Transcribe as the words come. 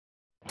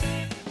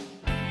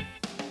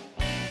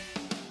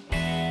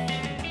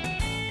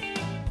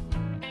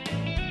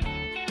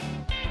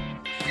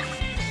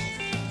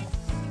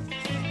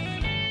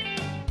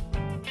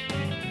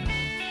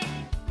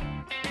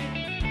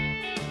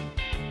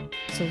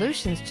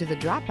Solutions to the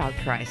Dropout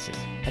Crisis,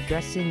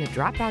 addressing the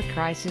dropout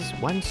crisis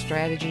one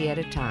strategy at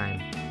a time.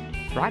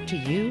 Brought to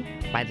you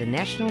by the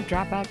National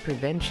Dropout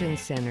Prevention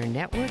Center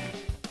Network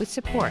with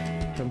support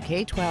from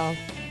K-12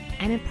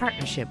 and in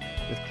partnership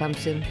with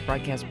Clemson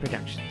Broadcast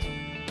Productions.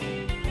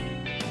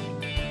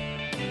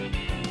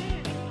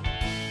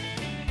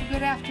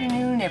 Good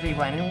afternoon,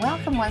 everyone, and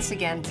welcome once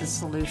again to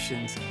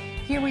Solutions.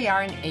 Here we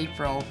are in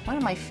April, one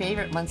of my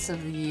favorite months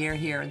of the year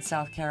here in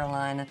South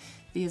Carolina.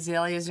 The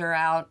azaleas are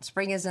out,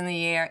 spring is in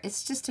the air.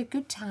 It's just a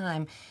good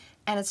time,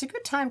 and it's a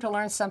good time to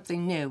learn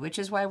something new, which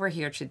is why we're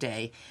here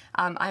today.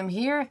 I'm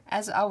here,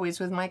 as always,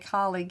 with my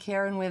colleague,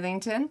 Karen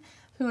Withington,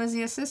 who is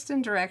the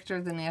Assistant Director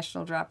of the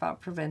National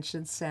Dropout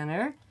Prevention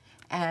Center.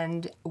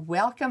 And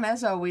welcome,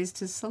 as always,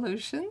 to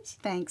Solutions.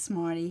 Thanks,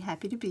 Marty.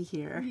 Happy to be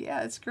here.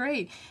 Yeah, it's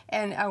great.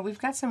 And we've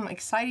got some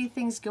exciting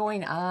things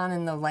going on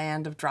in the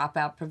land of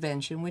dropout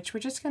prevention, which we're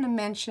just going to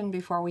mention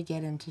before we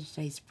get into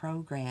today's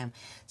program.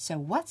 So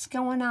what's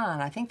going on?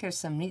 I think there's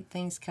some neat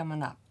things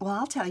coming up. Well,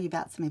 I'll tell you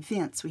about some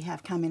events we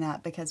have coming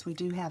up because we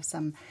do have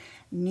some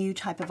new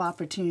type of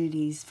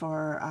opportunities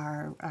for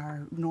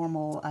our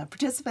normal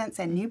participants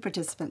and new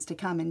participants to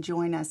come and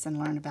join us and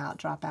learn about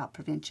dropout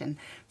prevention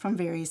from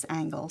various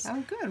angles.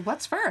 Oh, good.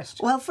 What's first?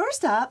 Well,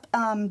 first up,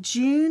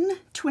 June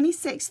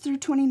 26th through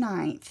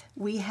 29th,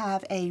 we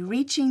have a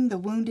Reaching the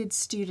Wounded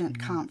Student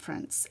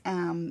Conference.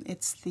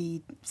 It's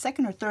the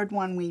second or third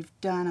one we've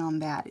done on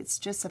that. It's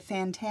just a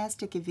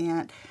fantastic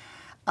event.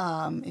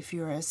 If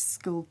you're a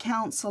school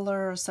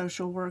counselor, a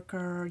social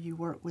worker, you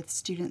work with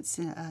students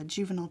in a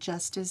juvenile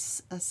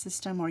justice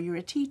system, or you're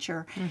a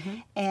teacher,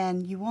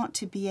 and you want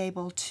to be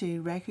able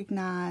to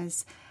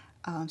recognize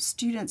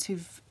students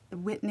who've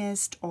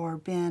witnessed or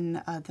been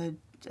the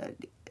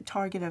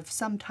target of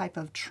some type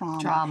of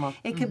trauma.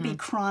 It could be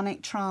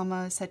chronic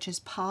trauma, such as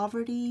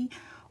poverty,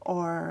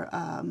 or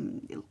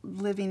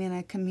living in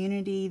a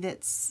community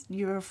that's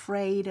you're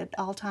afraid at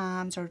all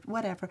times, or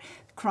whatever,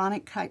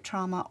 chronic type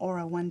trauma, or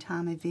a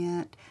one-time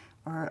event,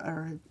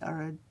 or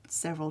a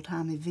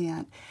several-time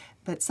event,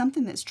 but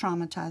something that's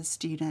traumatized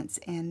students.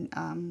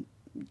 And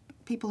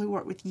people who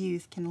work with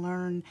youth can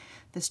learn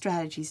the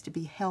strategies to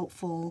be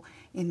helpful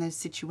in those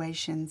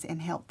situations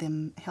and help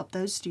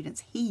those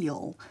students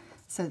heal,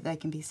 so that they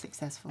can be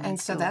successful. And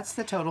so that's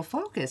the total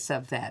focus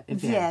of that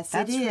event. Yes,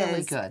 that's it is.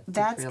 Really good.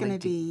 That's going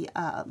to be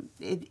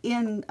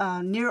in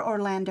near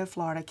Orlando,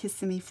 Florida,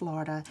 Kissimmee,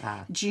 Florida,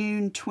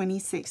 June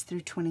 26th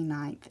through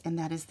 29th, and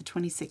that is the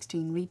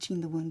 2016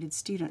 Reaching the Wounded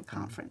Student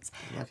Conference.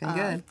 Looking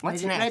good.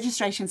 What's next?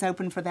 Registration's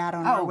open for that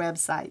on our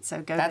website,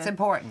 so go. That's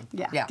important.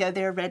 Yeah, go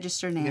there,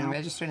 register now. You can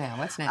register now.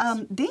 What's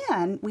next?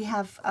 Then we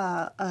have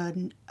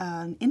an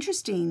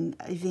interesting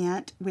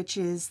event, which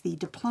is the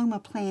Diploma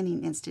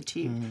Planning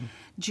Institute.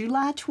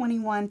 July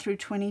 21 through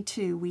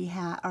 22, we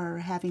are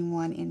having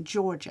one in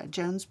Georgia,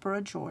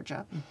 Jonesboro,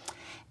 Georgia.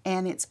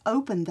 And it's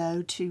open,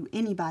 though, to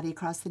anybody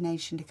across the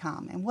nation to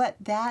come. And what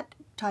that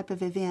type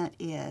of event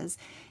is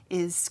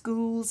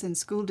schools and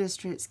school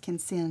districts can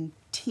send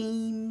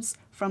teams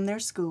from their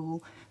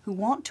school who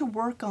want to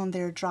work on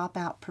their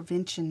dropout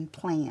prevention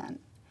plan.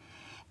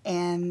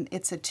 And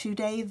it's a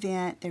 2-day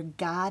event. They're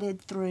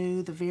guided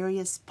through the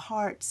various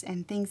parts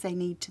and things they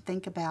need to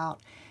think about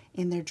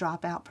in their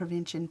dropout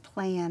prevention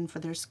plan for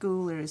their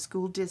school or a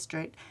school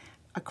district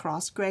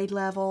across grade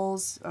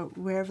levels, or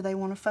wherever they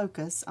want to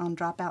focus on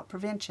dropout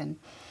prevention.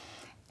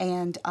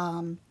 And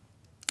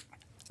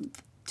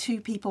 2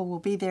 people will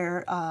be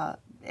there,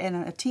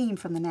 and a team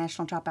from the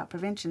National Dropout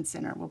Prevention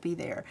Center will be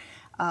there.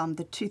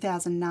 The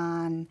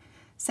 2009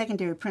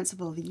 Secondary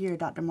Principal of the Year,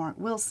 Dr. Mark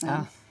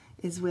Wilson,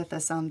 is with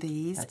us on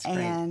these. That's great.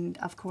 And,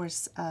 of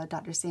course,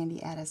 Dr.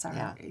 Sandy Addis,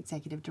 our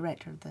Executive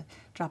Director of the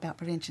Dropout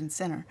Prevention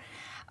Center.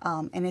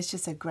 And it's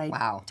just a great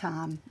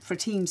time for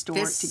teams to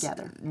work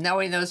together.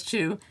 Knowing those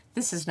two,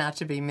 this is not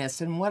to be missed.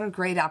 And what a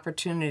great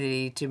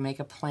opportunity to make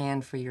a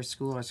plan for your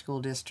school or school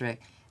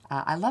district.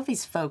 I love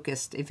these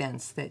focused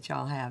events that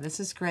y'all have. This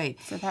is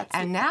great. So that's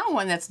now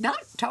one that's not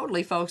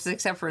totally focused,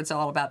 except for it's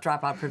all about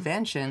dropout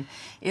prevention,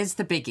 is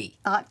the biggie.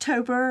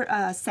 October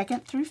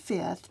 2nd through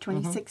 5th,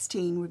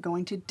 2016, we're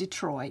going to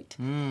Detroit.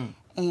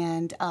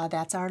 And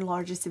that's our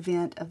largest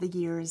event of the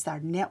year, is our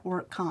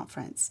network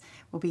conference.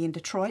 We'll be in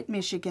Detroit,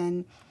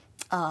 Michigan,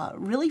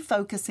 really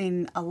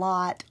focusing a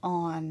lot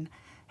on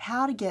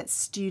how to get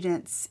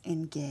students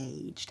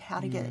engaged, how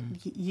to get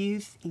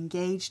youth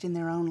engaged in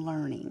their own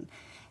learning.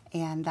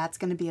 And that's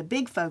going to be a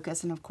big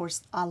focus. And, of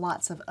course,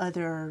 lots of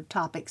other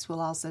topics will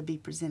also be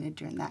presented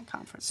during that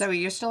conference. So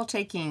you're still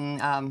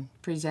taking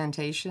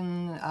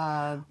presentation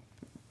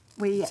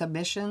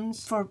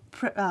submissions?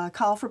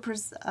 Call for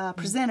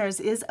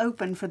presenters is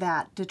open for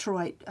that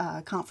Detroit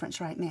conference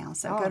right now.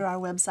 So go to our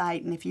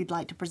website, and if you'd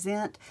like to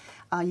present,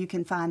 you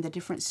can find the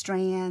different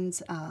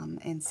strands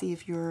and see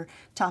if your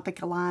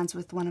topic aligns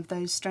with one of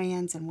those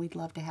strands, and we'd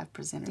love to have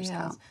presenters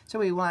come. So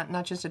we want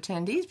not just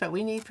attendees, but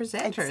we need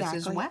presenters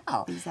as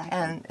well. Exactly.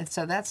 And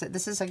so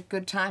this is a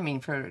good timing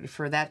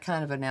for that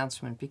kind of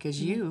announcement,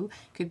 because you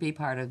could be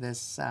part of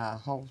this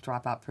whole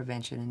dropout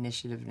prevention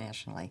initiative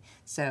nationally.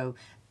 So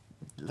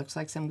looks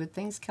like some good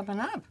things coming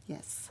up.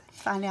 Yes.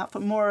 Find out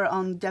more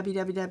on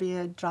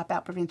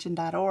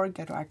www.dropoutprevention.org.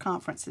 Go to our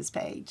conferences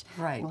page.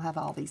 Right. We'll have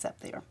all these up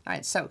there. All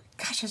right, so,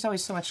 gosh, there's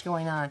always so much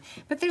going on.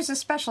 But there's a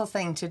special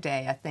thing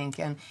today, I think,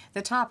 and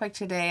the topic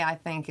today, I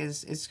think,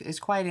 is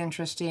quite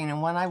interesting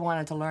and one I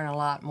wanted to learn a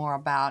lot more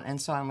about,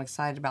 and so I'm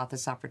excited about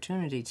this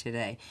opportunity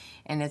today.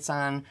 And it's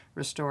on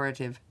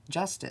restorative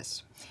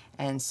justice.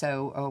 And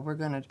so we're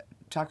going to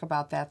talk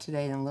about that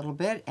today in a little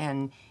bit,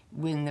 and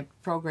when the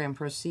program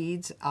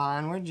proceeds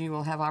onward, you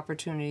will have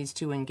opportunities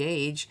to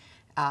engage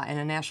in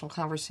a national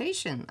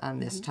conversation on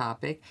this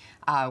topic.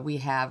 We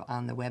have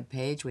on the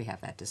webpage, we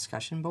have that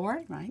discussion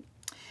board. Right.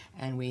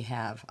 And we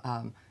have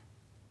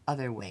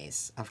other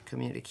ways of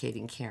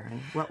communicating,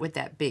 Karen. What would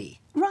that be?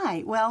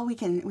 Right. Well, we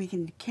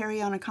can carry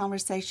on a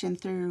conversation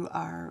through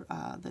our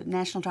the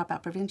National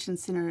Dropout Prevention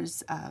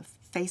Center's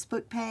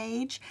Facebook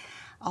page.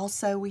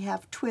 Also, we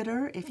have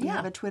Twitter. If you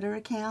have a Twitter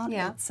account,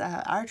 it's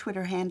our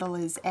Twitter handle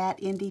is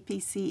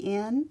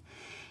 @NDPCN.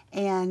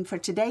 And for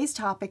today's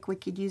topic, we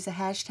could use a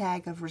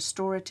hashtag of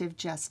restorative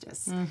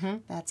justice.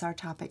 That's our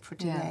topic for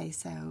today,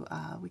 so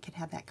we could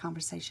have that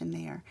conversation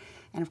there.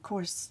 And of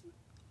course,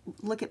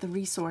 look at the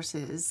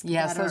resources.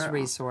 Yes, those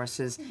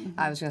resources.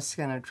 I was just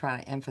going to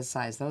try to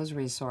emphasize those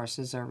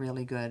resources are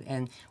really good,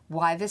 and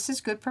why this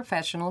is good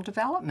professional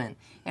development.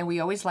 And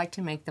we always like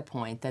to make the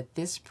point that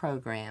this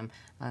program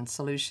on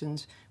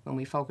solutions, when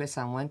we focus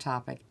on one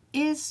topic,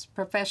 is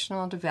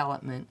professional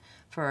development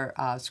for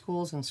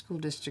schools and school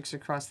districts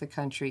across the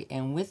country,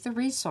 and with the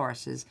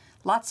resources,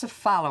 lots of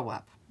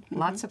follow-up.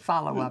 Lots of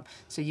follow-up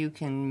so you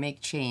can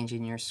make change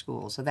in your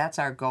school. So that's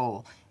our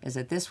goal, is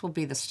that this will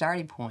be the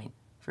starting point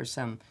for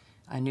some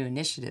new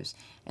initiatives.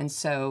 And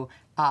so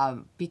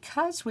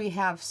because we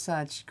have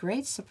such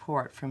great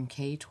support from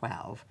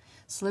K-12,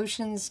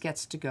 Solutions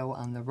gets to go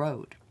on the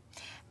road.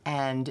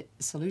 And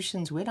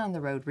Solutions went on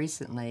the road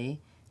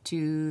recently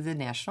to the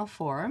National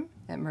Forum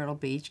at Myrtle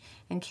Beach.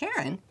 And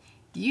Karen,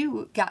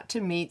 you got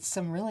to meet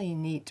some really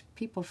neat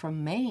people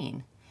from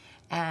Maine.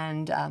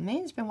 And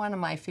Maine's been one of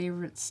my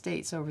favorite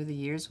states over the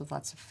years, with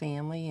lots of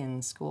family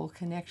and school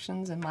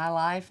connections in my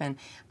life. And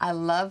I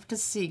love to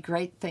see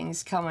great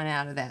things coming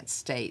out of that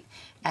state.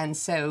 And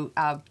so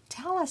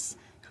tell us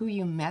who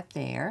you met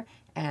there,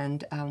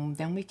 and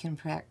then we can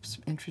perhaps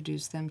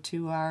introduce them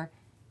to our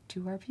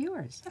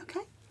viewers.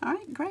 Okay. All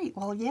right, great.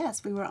 Well,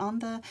 yes, we were on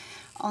the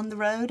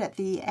road at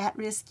the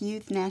At-Risk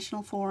Youth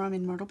National Forum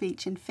in Myrtle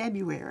Beach in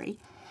February.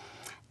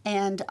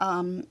 And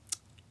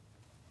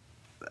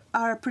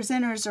our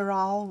presenters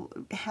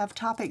have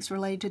topics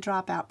related to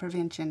dropout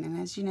prevention, and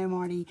as you know,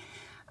 Marty,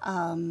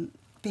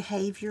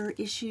 behavior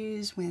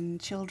issues when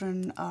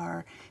children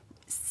are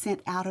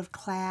sent out of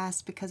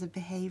class because of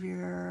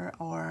behavior,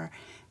 or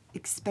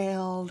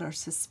expelled or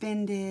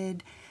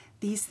suspended.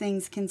 These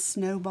things can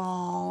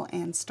snowball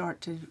and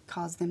start to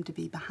cause them to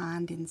be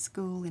behind in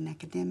school and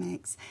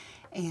academics,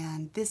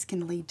 and this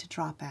can lead to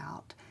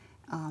dropout.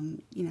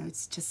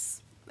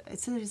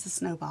 It's a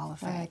snowball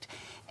effect. Right.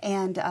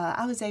 And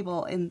I was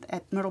able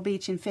at Myrtle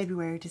Beach in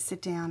February to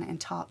sit down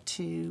and talk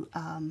to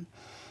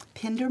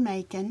Pender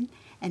Macon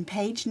and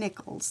Paige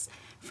Nichols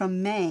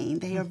from Maine.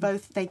 They are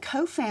they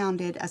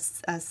co-founded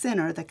a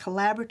center, the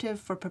Collaborative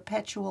for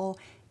Perpetual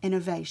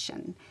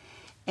Innovation.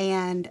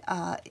 And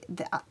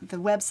the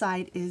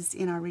website is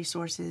in our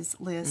resources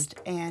list,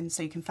 and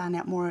so you can find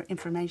out more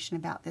information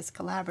about this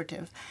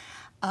collaborative.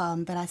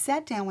 But I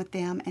sat down with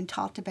them and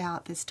talked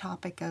about this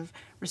topic of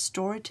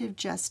restorative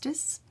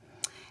justice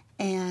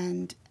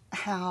and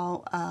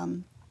how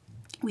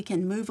we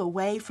can move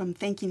away from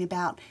thinking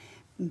about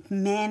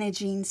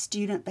managing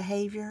student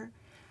behavior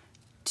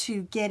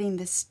to getting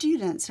the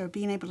students, or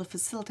being able to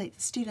facilitate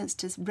the students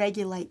to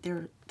regulate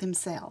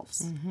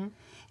themselves.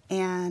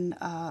 And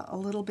a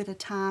little bit of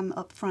time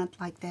up front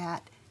like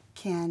that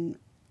can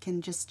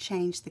just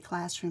change the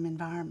classroom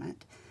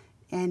environment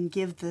and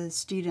give the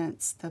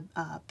students the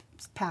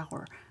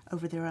power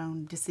over their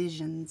own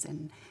decisions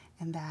and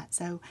that.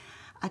 So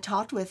I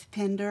talked with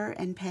Pender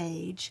and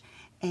Paige,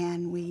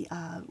 and we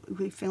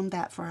filmed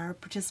that for our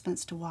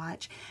participants to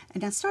watch.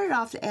 And I started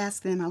off to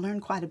ask them, I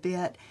learned quite a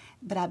bit,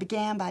 but I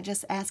began by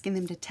just asking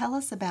them to tell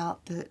us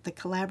about the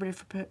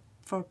Collaborative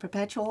for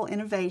Perpetual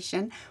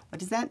Innovation. What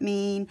does that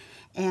mean?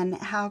 And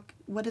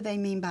what do they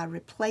mean by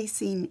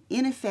replacing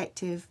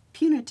ineffective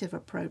punitive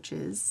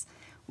approaches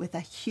with a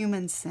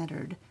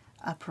human-centered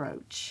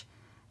approach?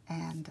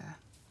 And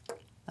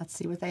let's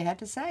see what they had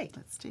to say.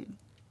 Let's do.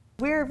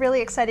 We're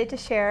really excited to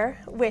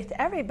share with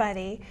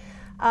everybody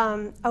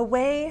a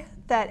way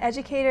that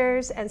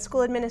educators and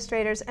school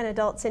administrators and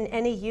adults in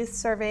any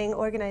youth-serving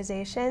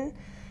organization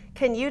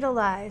can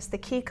utilize the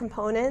key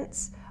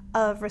components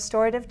of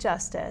restorative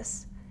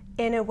justice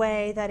in a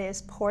way that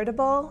is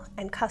portable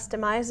and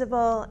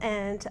customizable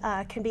and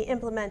can be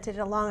implemented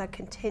along a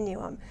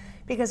continuum.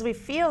 Because we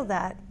feel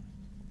that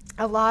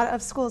a lot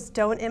of schools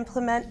don't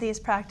implement these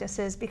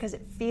practices because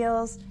it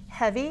feels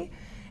heavy,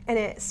 and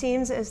it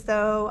seems as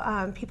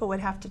though people would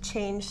have to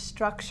change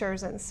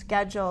structures and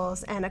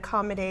schedules and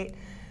accommodate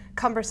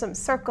cumbersome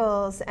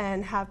circles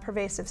and have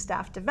pervasive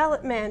staff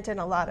development and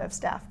a lot of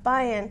staff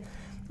buy-in,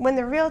 when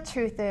the real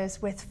truth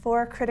is with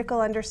 4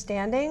 critical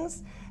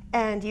understandings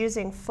and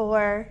using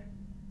 4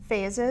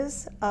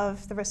 phases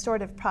of the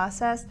restorative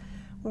process,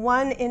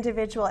 one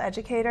individual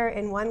educator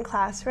in one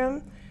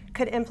classroom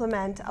could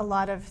implement a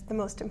lot of the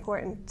most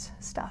important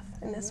stuff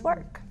in this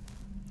work.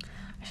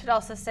 I should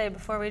also say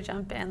before we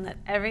jump in that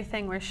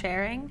everything we're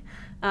sharing,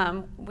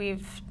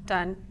 we've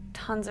done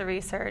tons of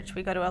research.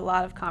 We go to a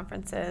lot of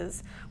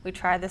conferences. We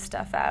try this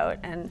stuff out,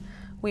 and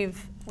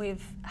we've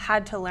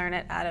had to learn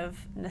it out of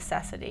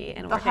necessity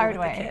and working with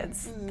the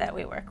kids that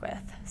we work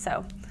with.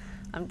 So,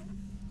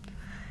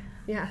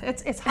 yeah,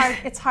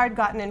 it's hard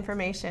gotten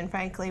information,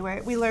 frankly.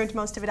 Where we learned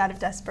most of it out of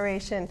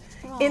desperation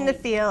in the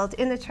field,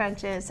 in the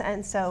trenches,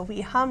 and so we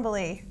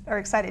humbly are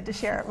excited to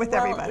share it with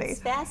everybody.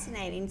 It's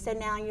fascinating. So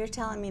now you're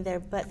telling me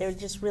there are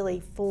just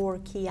really 4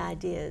 key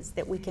ideas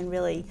that we can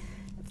really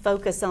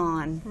focus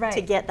on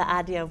to get the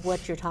idea of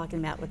what you're talking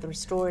about with the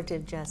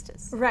restorative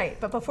justice. Right,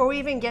 but before we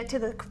even get to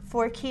the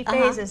 4 key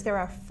phases, there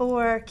are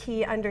 4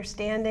 key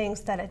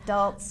understandings that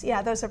adults,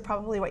 those are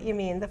probably what you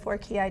mean, the 4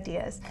 key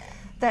ideas,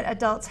 that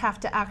adults have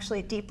to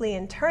actually deeply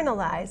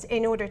internalize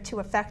in order to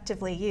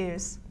effectively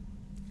use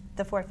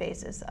the 4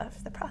 phases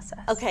of the process.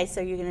 Okay, so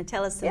you're going to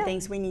tell us some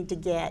things we need to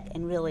get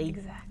and really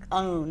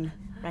own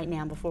right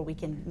now before we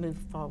can move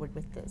forward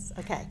with this.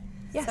 Okay.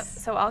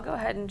 Yes. So I'll go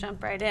ahead and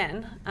jump right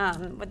in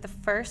with the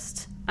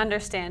first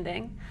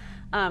understanding.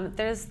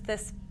 There's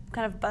this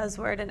kind of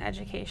buzzword in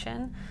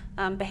education,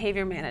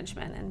 behavior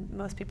management, and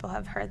most people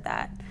have heard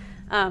that.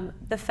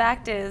 The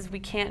fact is we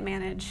can't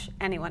manage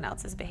anyone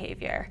else's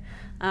behavior.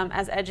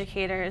 As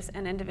educators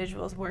and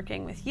individuals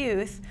working with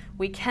youth,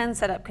 we can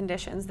set up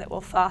conditions that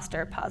will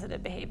foster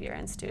positive behavior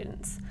in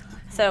students.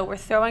 So we're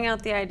throwing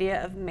out the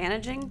idea of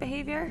managing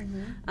behavior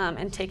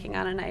and taking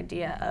on an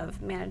idea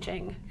of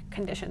managing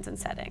conditions and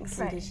settings.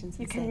 Right.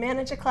 You can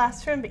manage a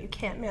classroom, but you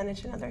can't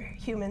manage another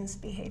human's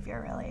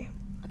behavior, really.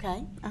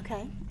 Okay,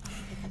 okay.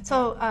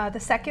 So the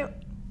second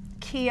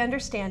key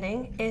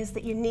understanding is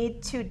that you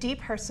need to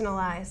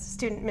depersonalize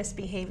student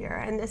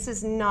misbehavior, and this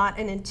is not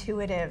an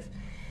intuitive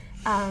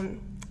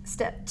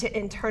step to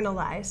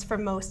internalize for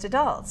most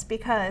adults,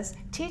 because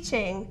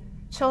teaching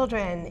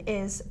children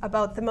is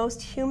about the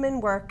most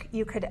human work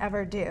you could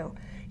ever do.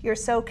 You're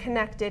so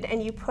connected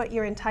and you put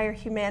your entire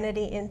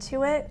humanity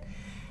into it,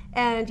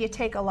 and you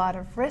take a lot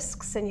of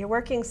risks and you're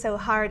working so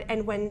hard,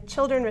 and when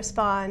children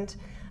respond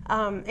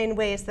in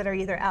ways that are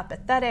either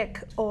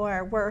apathetic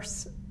or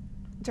worse,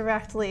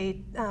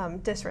 directly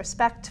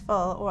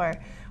disrespectful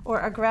or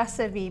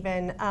aggressive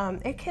even,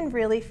 it can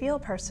really feel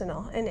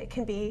personal, and it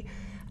can be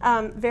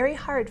very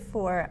hard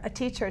for a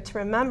teacher to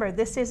remember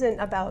this isn't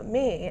about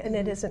me and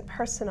it isn't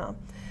personal.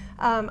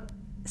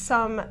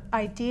 Some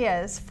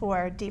ideas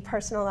for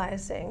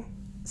depersonalizing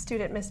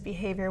student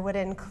misbehavior would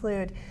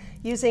include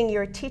using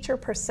your teacher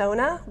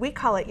persona. We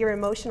call it your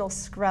emotional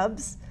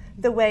scrubs,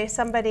 the way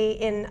somebody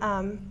in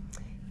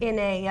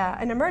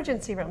an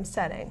emergency room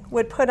setting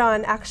would put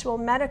on actual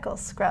medical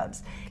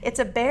scrubs. It's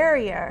a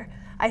barrier.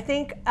 I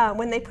think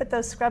when they put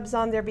those scrubs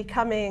on, they're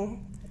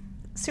becoming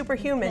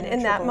superhuman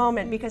in that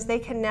moment, because they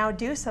can now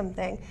do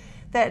something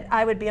that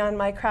I would be on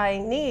my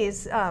crying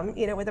knees,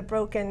 with a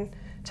broken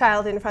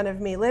child in front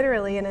of me,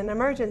 literally in an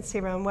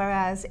emergency room,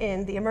 whereas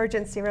in the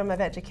emergency room of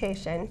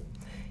education,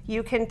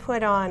 you can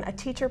put on a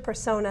teacher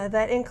persona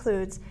that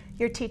includes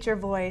your teacher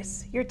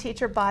voice, your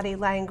teacher body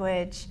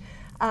language,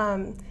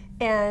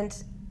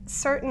 and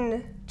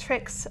certain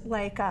tricks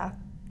like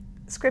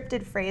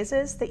scripted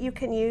phrases that you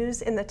can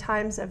use in the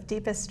times of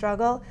deepest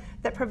struggle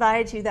that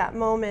provide you that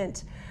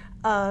moment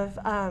of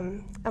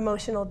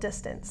emotional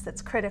distance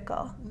that's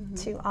critical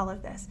to all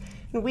of this.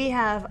 And we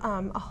have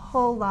a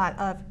whole lot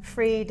of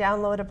free,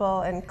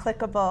 downloadable, and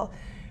clickable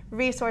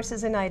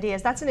resources and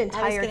ideas. That's an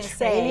entire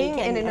training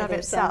in and of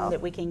itself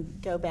that we can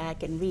go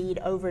back and read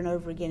over and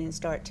over again and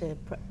start to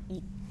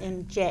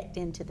inject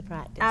into the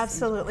practice.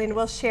 Absolutely, and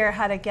we'll share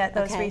how to get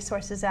those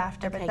resources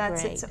after, but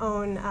that's its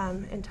own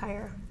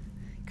entire.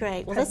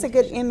 Great. Well, that's a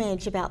good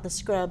image about the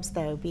scrubs,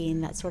 though,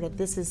 being that sort of,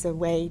 this is a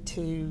way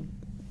to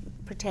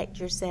protect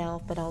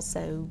yourself, but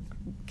also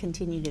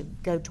continue to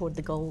go toward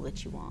the goal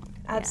that you want.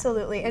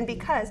 Absolutely, and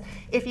because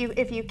if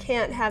you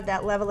can't have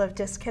that level of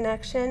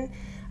disconnection,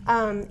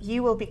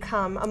 you will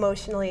become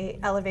emotionally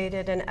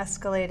elevated and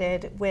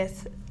escalated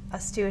with a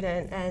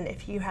student, and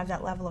if you have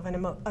that level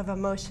of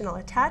emotional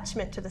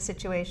attachment to the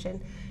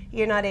situation,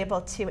 you're not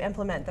able to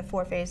implement the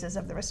 4 phases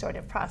of the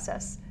restorative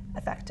process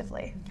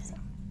effectively. So.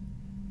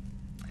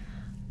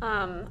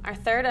 Our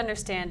third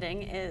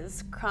understanding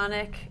is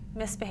chronic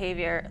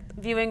misbehavior,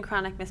 viewing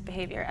chronic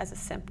misbehavior as a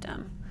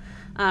symptom.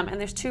 And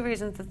there's 2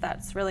 reasons that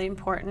that's really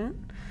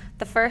important.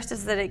 The first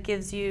is that it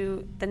gives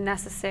you the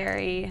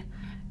necessary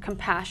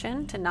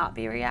compassion to not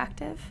be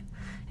reactive.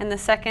 And the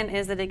second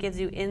is that it gives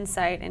you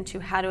insight into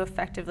how to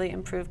effectively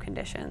improve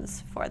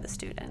conditions for the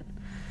student.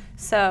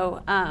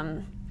 So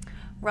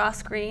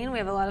Ross Green, we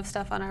have a lot of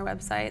stuff on our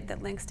website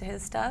that links to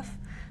his stuff.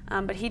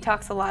 But he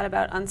talks a lot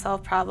about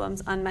unsolved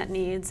problems, unmet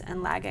needs,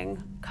 and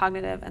lagging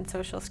cognitive and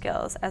social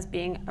skills as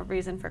being a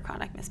reason for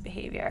chronic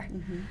misbehavior.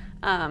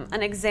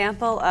 An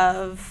example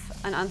of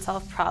an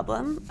unsolved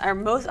problem, or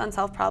most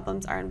unsolved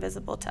problems are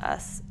invisible to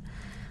us.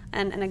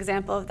 And an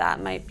example of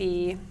that might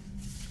be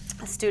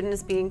a student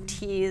is being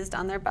teased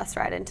on their bus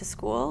ride into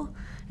school,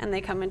 and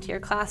they come into your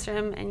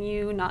classroom, and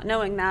you, not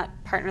knowing that,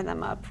 partner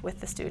them up with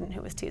the student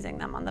who was teasing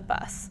them on the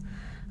bus.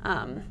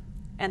 And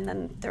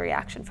then the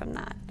reaction from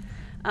that.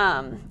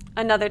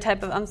 Another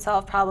type of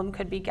unsolved problem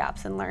could be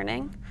gaps in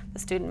learning. The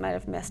student might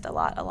have missed a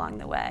lot along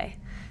the way.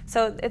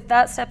 So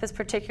that step is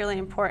particularly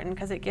important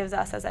because it gives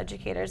us as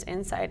educators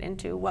insight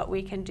into what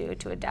we can do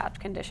to adapt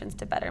conditions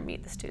to better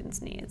meet the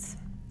student's needs.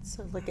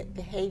 So look at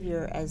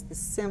behavior as the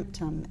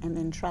symptom and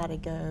then try to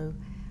go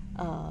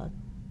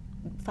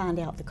find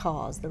out the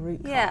cause, the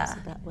root cause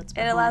about what's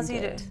behind it. It allows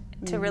you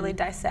to really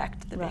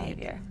dissect the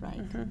behavior.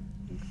 Right. Okay.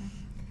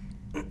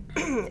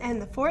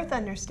 And the fourth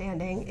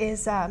understanding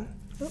is,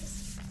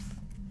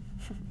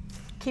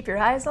 keep your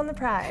eyes on the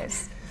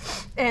prize.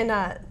 And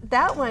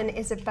that one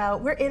is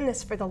about, we're in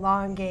this for the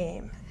long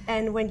game.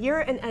 And when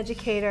you're an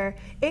educator,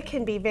 it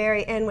can be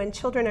and when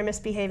children are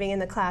misbehaving in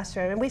the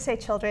classroom, and we say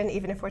children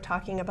even if we're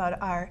talking about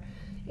our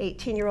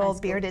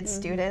 18-year-old bearded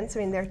students, I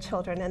mean, they're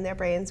children and their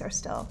brains are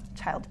still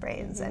child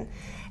brains. And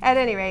at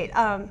any rate,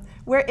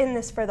 we're in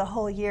this for the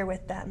whole year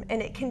with them.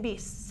 And it can be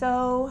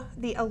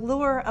the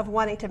allure of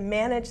wanting to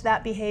manage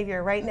that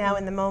behavior right now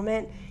in the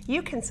moment.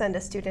 You can send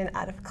a student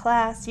out of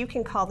class, you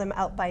can call them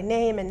out by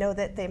name and know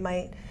that they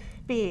might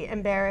be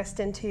embarrassed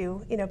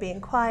into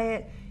being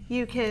quiet.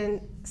 You can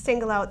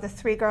single out the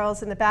 3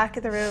 girls in the back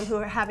of the room who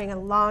are having a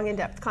long,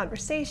 in-depth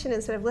conversation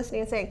instead of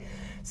listening and saying,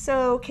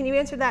 so can you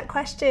answer that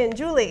question,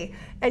 Julie?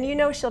 And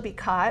she'll be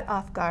caught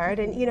off guard.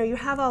 And you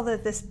have all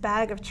this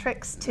bag of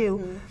tricks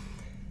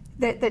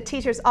that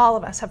teachers, all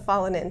of us, have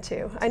fallen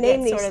into. I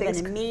name these sort things.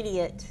 Of an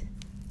immediate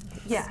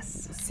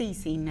Yes.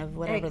 ceasing of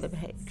whatever the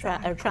behavior,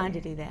 or trying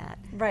to do that.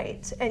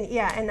 Right. And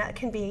and that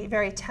can be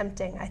very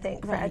tempting, I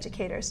think, for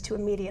educators to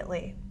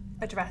immediately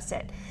address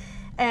it.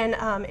 And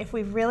if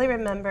we really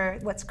remember,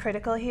 what's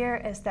critical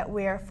here is that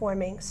we're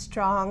forming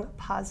strong,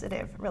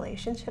 positive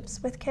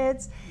relationships with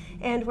kids,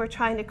 and we're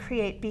trying to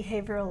create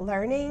behavioral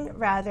learning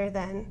rather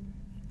than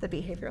the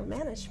behavioral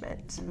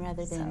management. And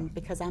rather than,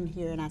 because I'm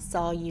here and I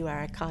saw you or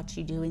I caught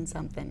you doing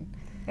something.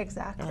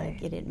 Exactly.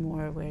 Get it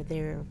more where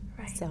they're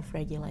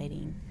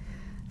self-regulating.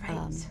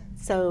 Right.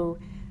 So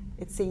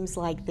it seems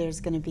like there's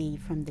going to be,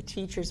 from the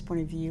teacher's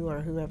point of view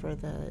or whoever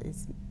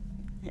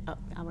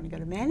I want to go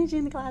to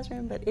managing the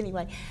classroom, but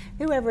anyway,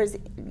 whoever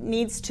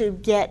needs to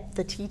get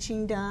the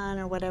teaching done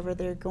or whatever,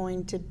 they're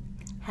going to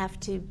have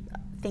to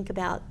think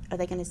about, are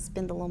they going to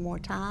spend a little more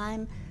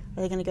time?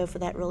 Are they going to go for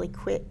that really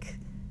quick,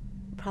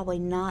 probably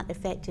not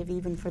effective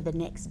even for the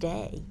next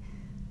day?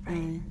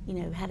 Right.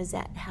 How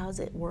does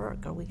it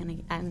work? Are we going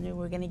to? I know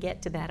we're going to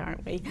get to that,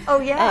 aren't we?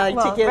 Oh yeah.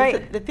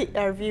 To give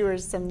our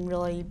viewers some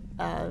really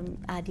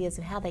ideas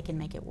of how they can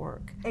make it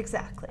work.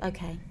 Exactly.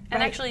 Okay.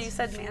 And actually, you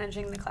said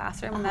managing the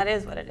classroom, and that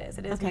is what it is.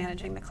 It is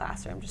managing the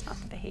classroom, just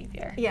not the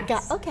behavior.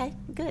 Yes. Okay.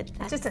 Good.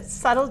 It's just a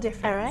subtle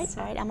difference.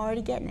 All right. I'm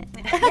already getting it.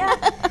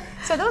 Yeah.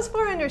 So those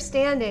 4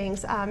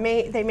 understandings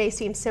may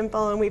seem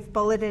simple, and we've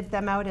bulleted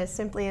them out as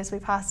simply as we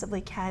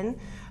possibly can.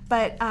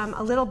 But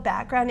a little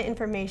background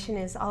information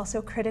is also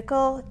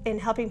critical in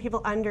helping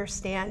people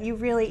understand.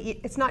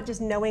 It's not just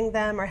knowing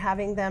them or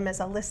having them as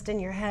a list in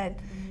your head.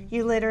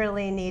 You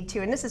literally need to,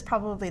 and this is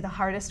probably the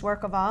hardest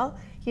work of all,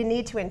 you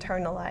need to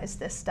internalize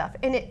this stuff.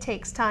 And it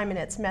takes time and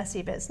it's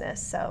messy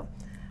business. So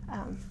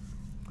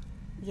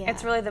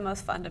it's really the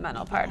most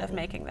fundamental part of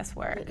making this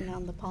work. Written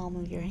on the palm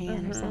of your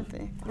hand or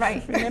something.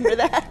 Right. Remember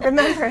that?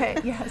 Remember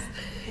it, yes.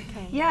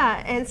 Okay.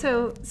 Yeah, and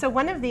so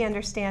one of the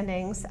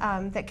understandings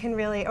that can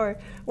really, or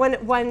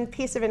one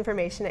piece of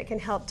information that can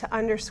help to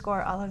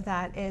underscore all of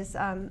that is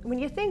when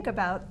you think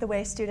about the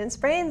way students'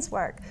 brains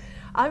work,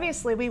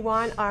 obviously we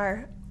want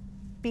our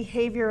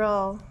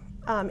behavioral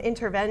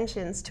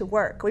interventions to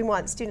work. We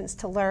want students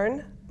to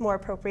learn more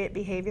appropriate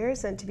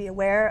behaviors and to be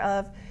aware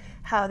of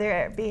how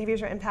their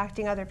behaviors are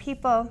impacting other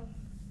people.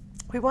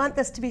 We want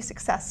this to be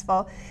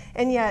successful,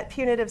 and yet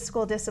punitive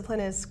school discipline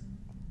is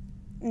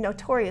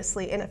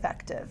notoriously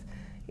ineffective.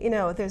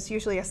 There's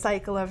usually a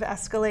cycle of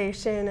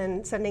escalation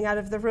and sending out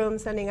of the room,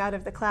 sending out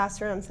of the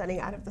classroom, sending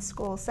out of the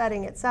school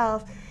setting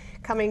itself,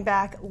 coming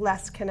back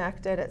less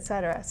connected,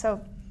 etc.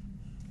 So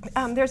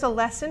there's a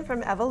lesson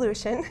from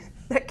evolution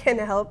that can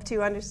help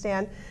to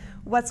understand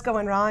what's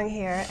going wrong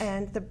here,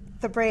 and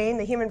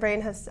the human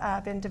brain has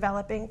been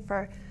developing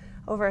for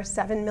over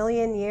 7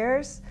 million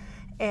years,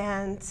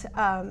 and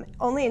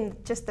only in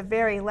just the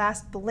very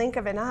last blink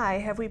of an eye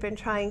have we been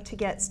trying to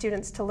get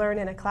students to learn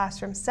in a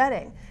classroom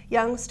setting.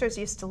 Youngsters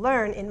used to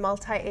learn in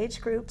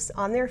multi-age groups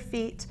on their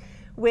feet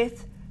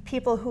with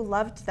people who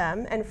loved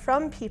them and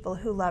from people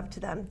who loved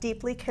them,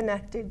 deeply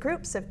connected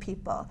groups of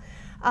people.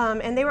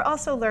 And they were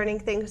also learning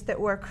things that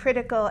were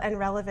critical and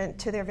relevant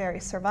to their very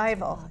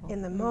survival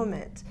in the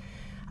moment.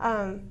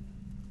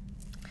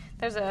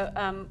 There's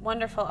a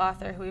wonderful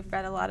author who we've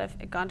read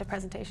gone to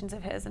presentations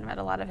of his and read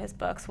a lot of his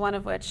books, one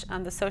of which,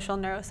 The Social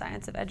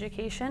Neuroscience of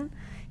Education.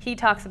 He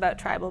talks about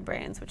tribal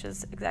brains, which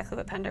is exactly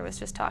what Pender was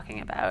just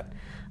talking about,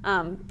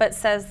 but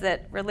says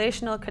that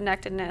relational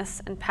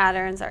connectedness and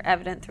patterns are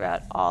evident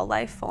throughout all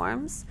life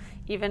forms,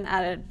 even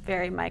at a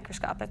very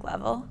microscopic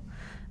level,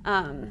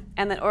 and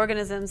that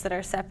organisms that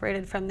are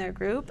separated from their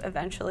group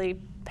eventually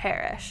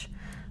perish.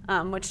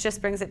 Which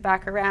just brings it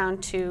back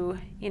around to,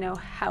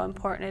 how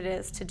important it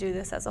is to do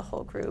this as a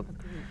whole group.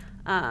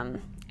 And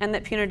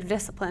that punitive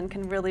discipline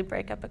can really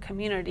break up a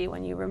community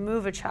when you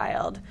remove a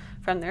child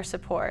from their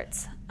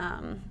supports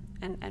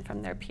and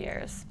from their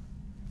peers.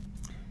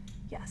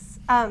 Yes.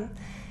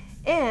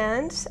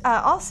 And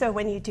also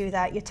when you do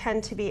that, you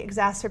tend to be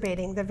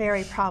exacerbating the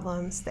very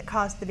problems that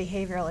caused the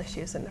behavioral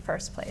issues in the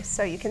first place.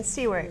 So you can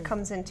see where it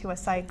comes into a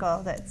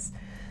cycle that's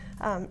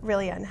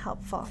really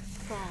unhelpful.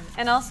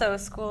 And also,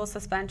 school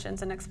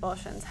suspensions and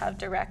expulsions have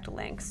direct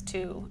links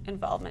to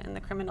involvement in the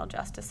criminal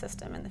justice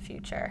system in the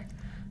future.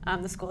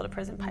 The school to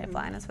prison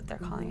pipeline is what they're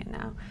calling it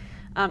now.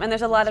 And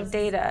there's a lot of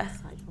data,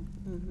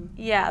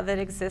 that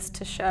exists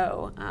to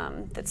show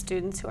that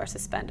students who are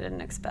suspended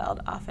and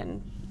expelled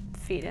often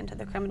feed into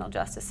the criminal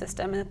justice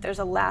system, and that there's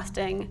a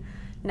lasting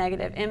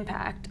negative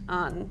impact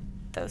on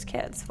those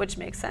kids, which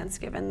makes sense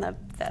given the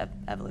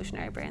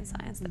evolutionary brain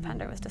science that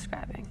Pender was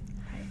describing.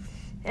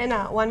 And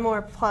one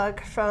more plug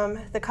from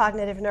the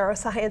cognitive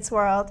neuroscience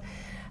world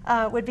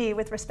would be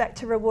with respect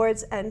to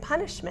rewards and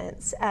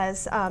punishments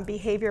as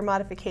behavior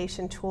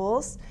modification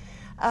tools.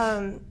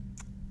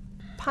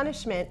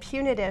 Punishment,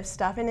 punitive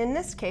stuff, and in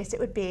this case it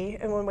would be,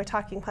 and when we're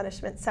talking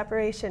punishment,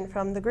 separation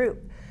from the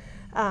group,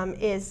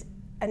 is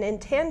an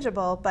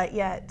intangible but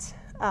yet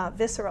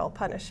visceral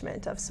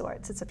punishment of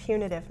sorts. It's a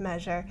punitive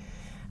measure.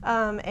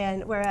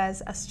 And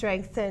whereas a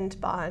strengthened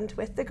bond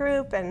with the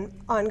group and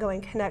ongoing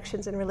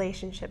connections and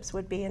relationships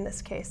would be, in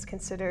this case,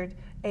 considered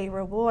a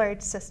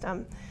reward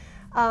system.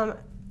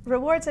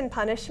 Rewards and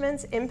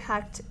punishments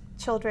impact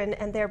children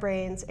and their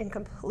brains in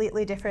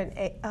completely different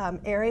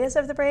areas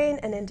of the brain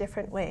and in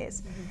different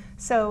ways.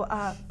 So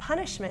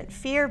punishment,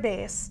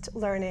 fear-based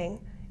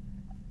learning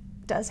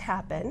does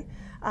happen,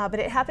 but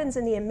it happens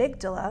in the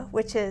amygdala,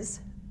 which is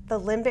the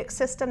limbic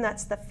system.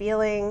 That's the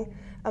feeling,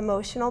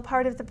 emotional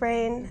part of the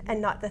brain, and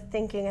not the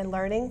thinking and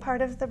learning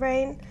part of the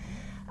brain.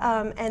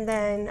 And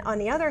then on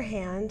the other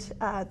hand,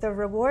 the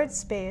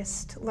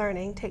rewards-based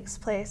learning takes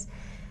place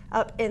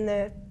up in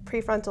the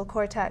prefrontal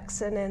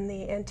cortex and in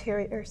the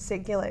anterior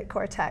cingulate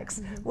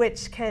cortex,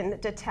 which can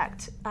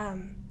detect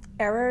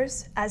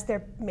errors as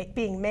they're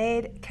being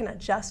made, can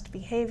adjust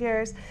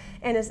behaviors,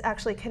 and is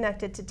actually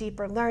connected to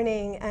deeper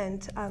learning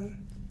and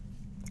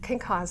can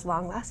cause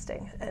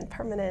long-lasting and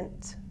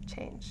permanent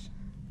change.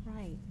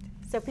 Right.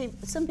 So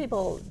some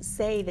people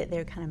say that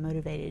they're kind of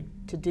motivated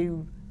to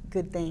do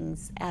good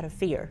things out of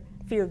fear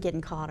of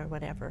getting caught or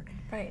whatever.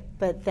 Right.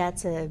 But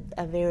that's a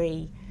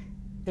very,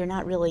 they're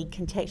not really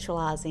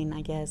contextualizing,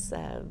 I guess.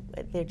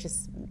 They're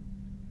just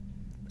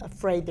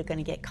afraid they're going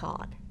to get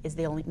caught is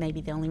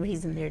maybe the only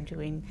reason they're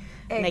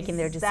making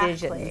their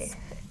decisions.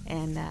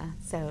 And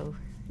so,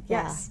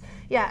 yeah. Yes.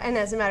 Yeah, and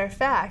as a matter of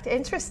fact,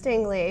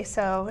 interestingly,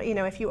 so,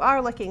 if you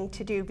are looking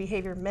to do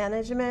behavior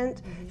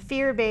management,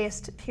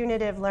 fear-based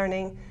punitive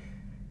learning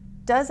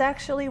does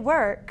actually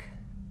work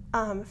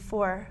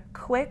for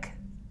quick,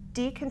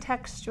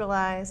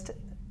 decontextualized,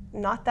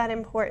 not that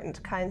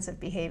important kinds of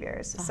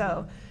behaviors.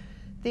 So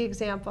the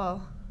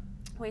example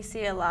we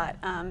see a lot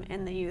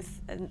in the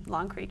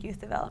Long Creek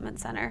Youth Development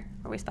Center,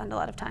 where we spend a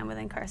lot of time with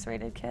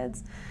incarcerated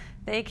kids.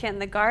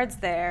 The guards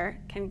there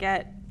can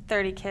get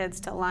 30 kids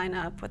to line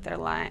up with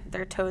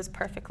their toes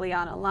perfectly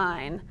on a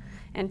line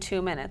in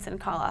 2 minutes and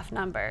call off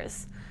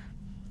numbers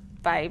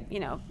by,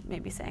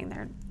 maybe saying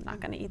they're not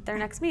going to eat their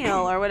next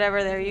meal or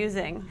whatever they're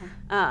using.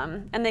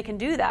 And they can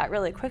do that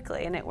really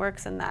quickly, and it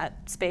works in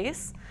that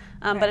space,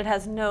 but it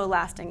has no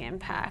lasting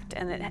impact,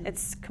 and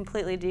it's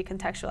completely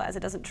decontextualized. It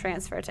doesn't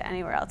transfer to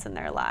anywhere else in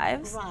their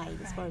lives. Right,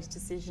 as far as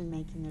decision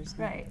making, there's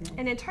no.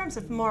 And in terms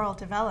of moral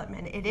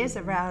development, it is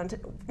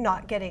around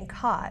not getting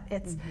caught.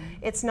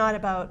 It's not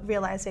about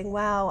realizing,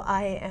 wow,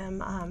 I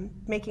am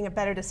making a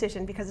better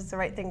decision because it's the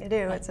right thing to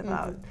do.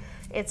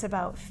 It's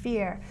about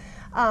fear.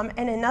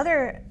 And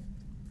another,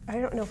 I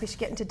don't know if we should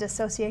get into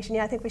dissociation.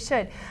 Yeah, I think we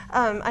should.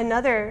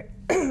 Another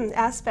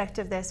aspect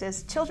of this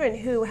is children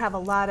who have a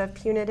lot of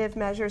punitive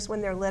measures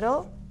when they're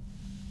little,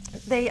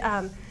 they,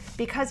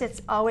 because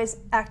it's always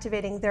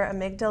activating their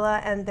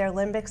amygdala and their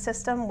limbic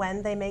system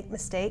when they make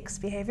mistakes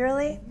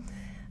behaviorally,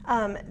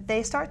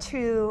 they start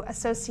to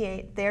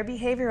associate their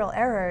behavioral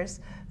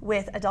errors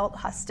with adult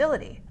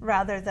hostility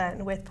rather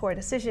than with poor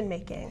decision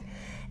making.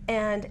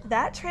 And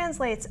that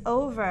translates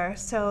over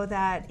so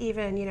that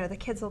even, the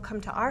kids will come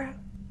to our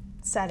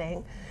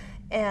setting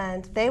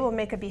and they will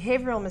make a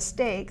behavioral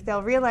mistake,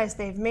 they'll realize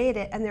they've made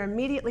it, and they're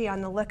immediately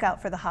on the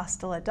lookout for the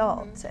hostile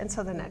adult. And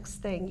so the next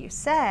thing you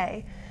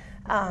say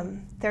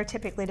they're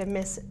typically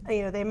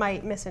they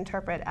might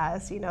misinterpret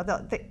as,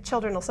 the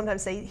children will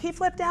sometimes say, he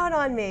flipped out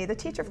on me, the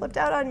teacher flipped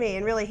out on me,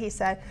 and really he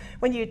said,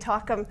 when you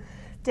talk them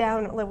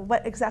down,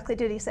 what exactly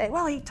did he say?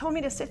 Well, he told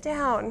me to sit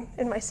down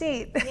in my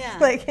seat.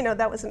 Yeah.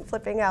 That wasn't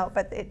flipping out,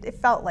 but it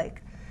felt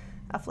like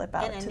a flip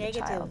out to the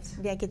child.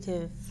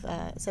 Negative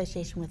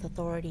association with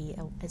authority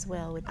as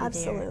well would be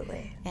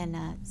Absolutely. there.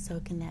 And so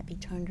can that be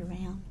turned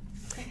around?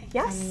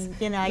 Yes.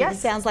 It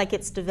sounds like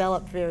it's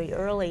developed very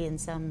early in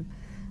some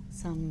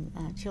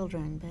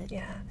children, but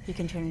you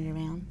can turn it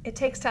around. It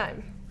takes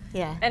time.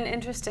 Yeah. And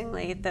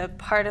interestingly, the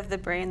part of the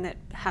brain that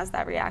has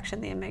that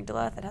reaction, the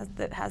amygdala,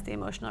 that has the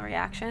emotional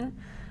reaction,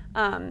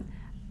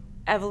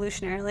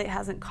 evolutionarily it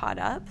hasn't caught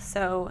up,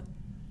 so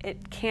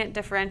it can't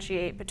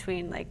differentiate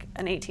between like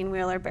an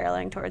 18-wheeler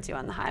barreling towards you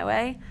on the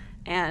highway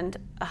and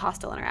a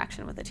hostile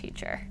interaction with a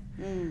teacher.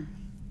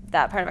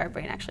 That part of our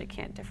brain actually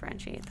can't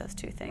differentiate those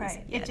two things.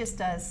 Right. It just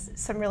does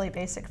some really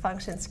basic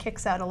functions,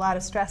 kicks out a lot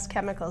of stress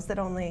chemicals that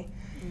only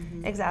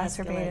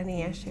exacerbate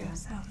any issue.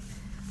 So,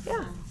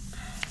 yeah.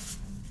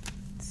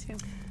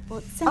 Well,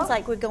 it sounds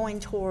like we're going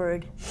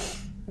toward,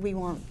 we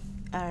want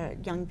our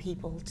young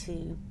people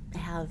to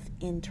have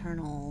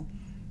internal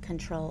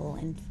control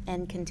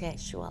and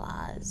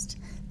contextualized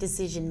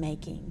decision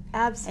making.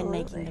 Absolutely.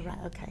 And making the right,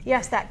 okay.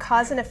 Yes, that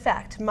cause and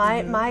effect.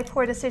 My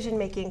poor decision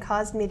making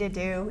caused me to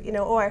do,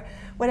 or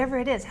whatever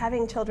it is,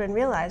 having children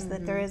realize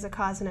that there is a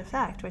cause and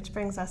effect, which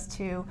brings us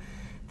to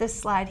this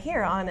slide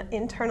here on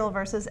internal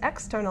versus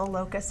external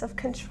locus of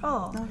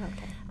control. Oh,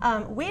 okay.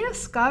 We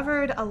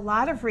discovered a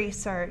lot of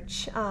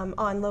research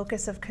on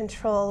locus of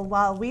control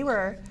while we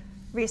were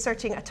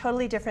researching a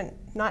totally different,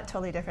 not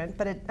totally different,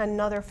 but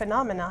another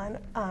phenomenon,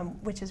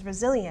 which is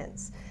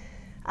resilience.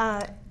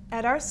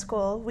 At our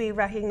school, we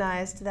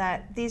recognized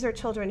that these are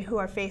children who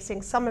are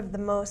facing some of the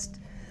most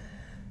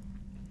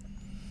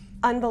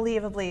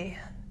unbelievably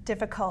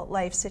difficult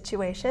life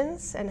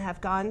situations and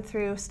have gone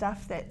through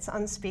stuff that's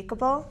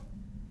unspeakable.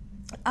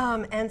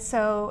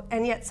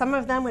 And yet some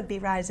of them would be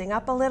rising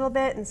up a little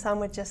bit, and some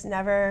would just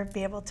never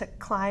be able to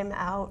climb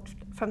out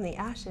from the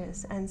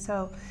ashes. And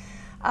so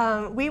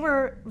we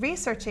were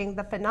researching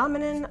the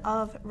phenomenon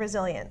of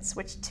resilience,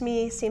 which to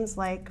me seems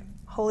like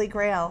holy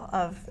grail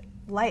of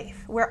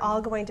life. We're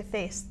all going to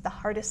face the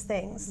hardest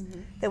things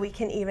that we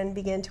can even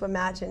begin to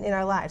imagine in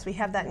our lives. We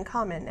have that in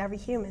common, every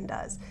human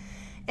does.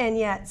 And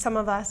yet some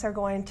of us are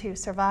going to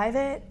survive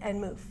it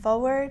and move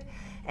forward,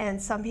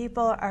 and some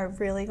people are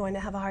really going to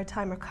have a hard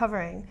time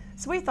recovering.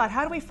 So we thought,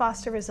 how do we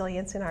foster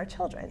resilience in our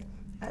children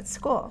at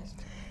school?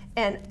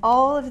 And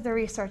all of the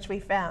research we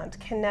found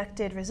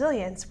connected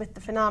resilience with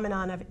the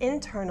phenomenon of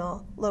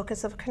internal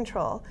locus of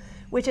control,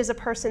 which is a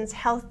person's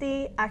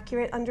healthy,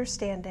 accurate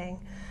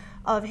understanding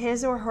of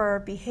his or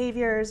her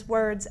behaviors,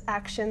 words,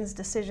 actions,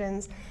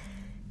 decisions,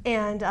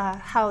 and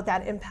how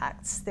that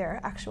impacts their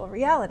actual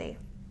reality.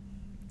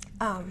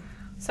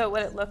 So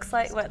what it looks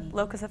like, what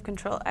locus of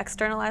control,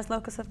 externalized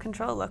locus of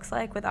control looks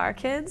like with our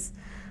kids,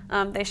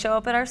 they show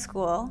up at our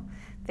school.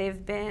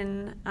 They've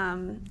been,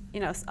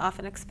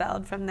 often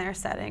expelled from their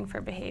setting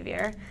for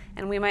behavior,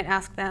 and we might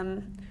ask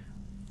them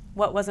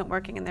what wasn't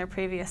working in their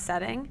previous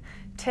setting.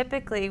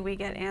 Typically, we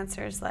get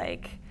answers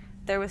like,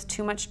 there was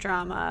too much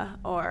drama,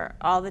 or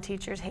all the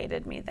teachers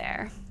hated me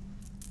there.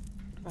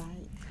 Right.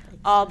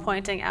 All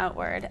pointing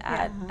outward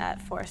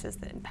at forces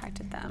that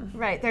impacted them.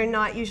 Right, they're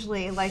not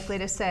usually likely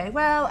to say,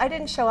 well, I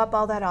didn't show up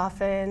all that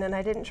often and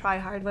I didn't try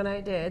hard when I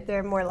did.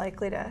 They're more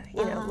likely to,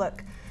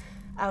 look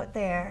out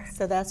there.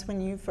 So that's when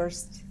you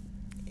first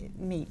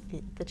meet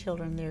the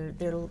children, they're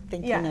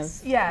thinking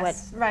of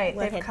right.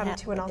 what They've come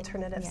to an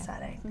alternative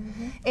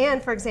setting.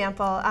 And for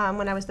example,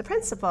 when I was the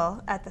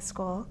principal at the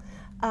school,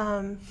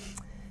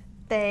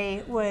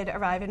 they would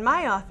arrive in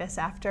my office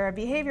after a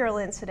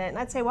behavioral incident, and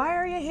I'd say, why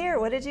are you here?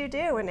 What did you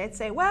do? And they'd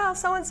say, well,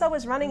 so-and-so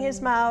was running his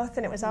mouth,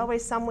 and it was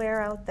always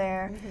somewhere out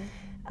there.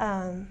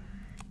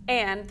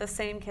 And the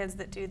same kids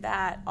that do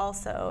that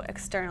also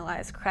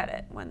externalize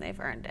credit when they've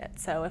earned it.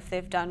 So if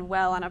they've done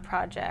well on a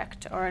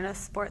project or in a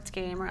sports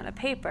game or on a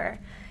paper,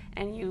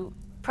 and you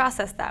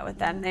process that with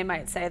them, they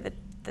might say that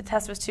the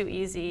test was too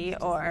easy,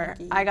 or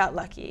I got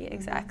lucky,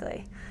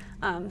 exactly.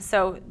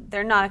 So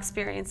they're not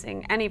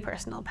experiencing any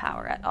personal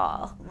power at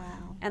all.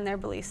 Wow. And their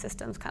belief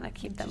systems kind of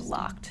keep them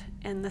locked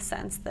in the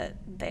sense that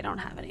they don't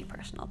have any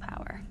personal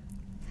power.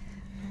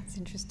 That's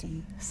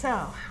interesting.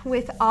 So,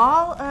 with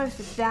all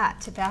of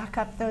that to back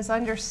up those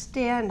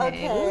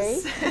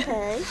understandings,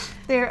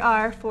 there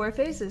are 4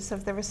 phases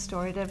of the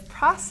restorative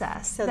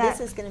process. So this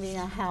is going to be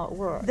how it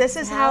works. This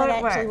is how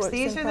it works.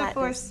 These are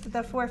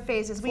the 4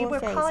 phases. We were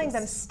calling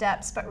them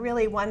steps, but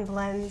really one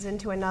blends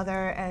into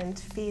another and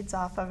feeds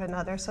off of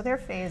another. So they're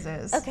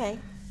phases. Okay.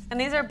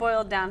 And these are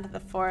boiled down to the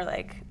 4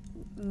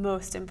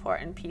 most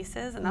important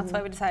pieces, and that's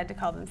why we decided to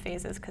call them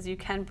phases, because you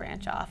can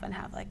branch off and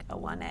have like a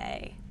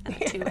 1A and a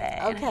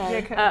 2A.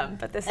 Okay.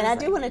 But this and is I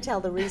do want to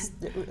tell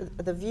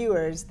the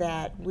viewers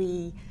that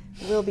we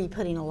will be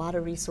putting a lot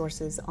of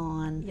resources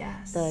on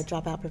the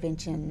Dropout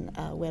Prevention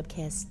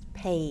webcast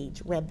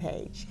web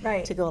page,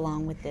 to go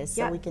along with this,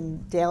 so we can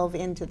delve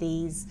into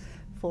these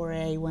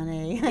 4A,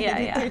 1A,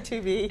 Yeah.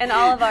 through 2B. And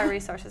all of our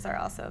resources are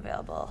also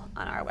available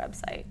on our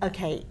website.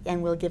 Okay,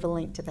 and we'll give a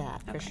link to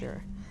that for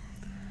sure.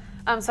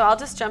 So I'll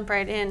just jump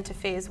right into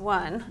phase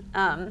one.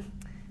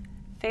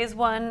 Phase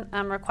one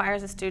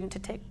requires a student to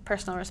take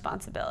personal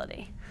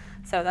responsibility.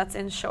 So that's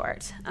in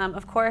short.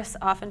 Of course,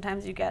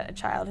 oftentimes you get a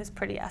child who's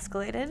pretty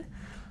escalated,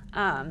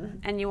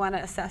 and you want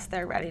to assess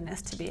their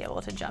readiness to be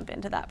able to jump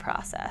into that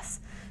process.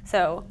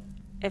 So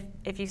if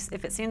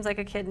it seems like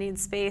a kid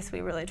needs space,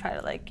 we really try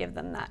to like give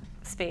them that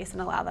space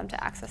and allow them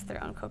to access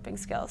their own coping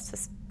skills to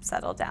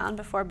settle down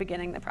before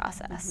beginning the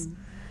process.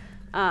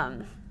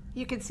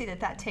 You can see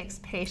that takes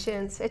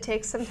patience. It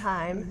takes some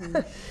time,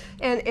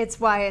 and it's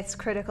why it's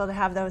critical to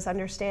have those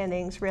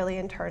understandings really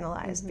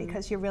internalized,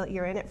 because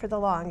you're in it for the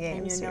long game.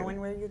 And you're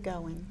knowing where you're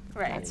going.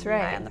 Right. That's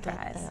right. Eye on the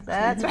prize.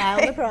 That's right.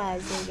 Eye on the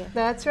prize. There you go.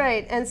 That's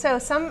right. And so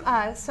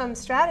some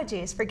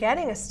strategies for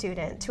getting a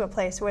student to a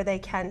place where they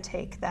can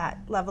take that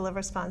level of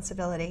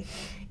responsibility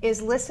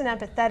is listen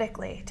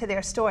empathetically to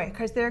their story,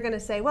 because they're going to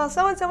say, well,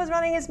 so-and-so was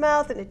running his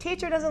mouth, and the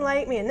teacher doesn't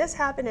like me, and this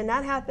happened, and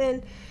that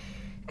happened.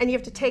 And you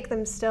have to take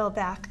them still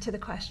back to the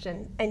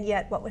question, and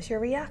yet what was your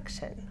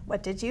reaction?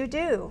 What did you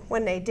do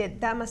when they did?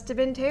 That must have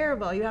been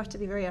terrible. You have to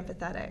be very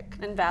empathetic.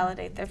 And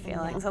validate their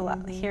feelings,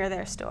 hear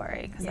their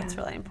story, because that's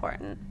really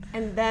important.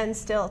 And then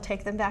still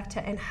take them back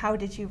to, and how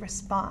did you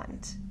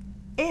respond?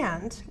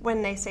 And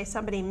when they say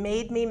somebody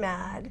made me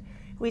mad,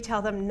 we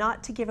tell them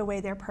not to give away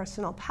their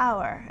personal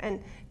power. And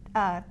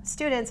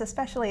students,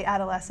 especially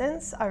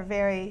adolescents, are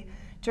very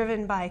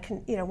driven by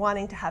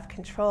wanting to have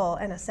control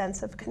and a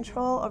sense of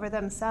control over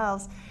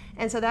themselves.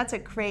 And so that's a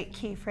great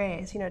key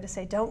phrase, to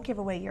say, don't give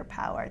away your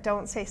power.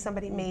 Don't say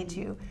somebody made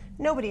you.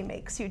 Nobody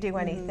makes you do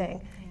anything.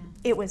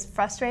 Yeah. It was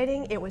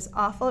frustrating, it was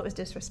awful, it was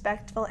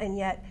disrespectful, and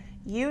yet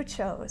you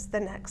chose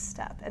the next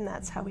step. And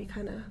that's how we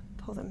kind of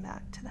pull them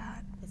back to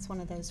that. It's one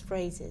of those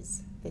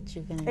phrases that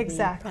you're going to be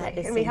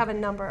practicing. And we have a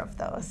number of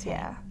those,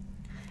 yeah.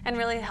 And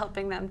really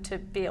helping them to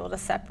be able to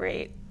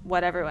separate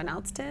what everyone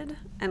else did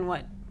and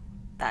what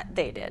that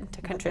they did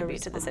to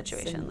contribute to the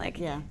situation. Like,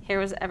 here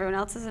was everyone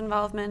else's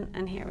involvement,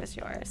 and here was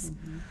yours.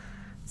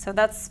 So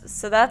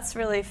that's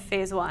really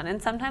phase one.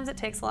 And sometimes it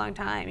takes a long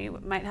time. You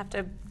might have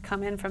to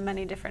come in from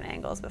many different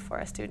angles before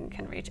a student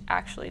can reach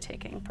actually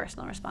taking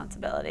personal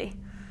responsibility.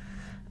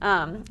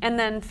 And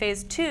then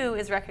phase two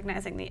is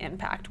recognizing the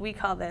impact. We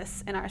call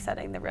this, in our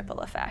setting, the ripple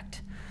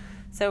effect.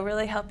 So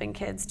really helping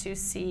kids to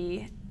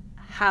see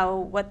how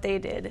what they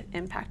did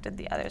impacted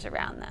the others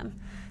around them.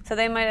 So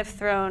they might have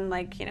thrown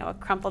a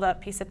crumpled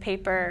up piece of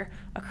paper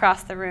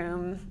across the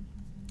room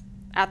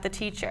at the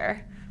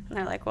teacher, and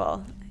they're like,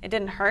 well, it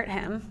didn't hurt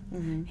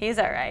him. He's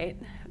all right.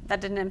 That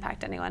didn't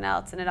impact anyone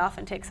else. And it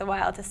often takes a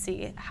while to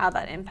see how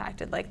that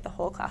impacted the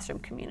whole classroom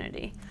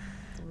community.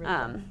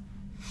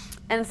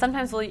 And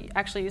sometimes we'll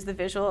actually use the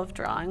visual of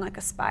drawing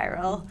a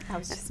spiral. I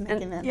was just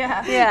making that.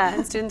 Yeah,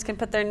 and students can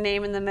put their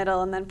name in the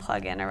middle and then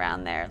plug in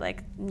around there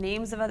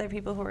names of other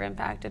people who were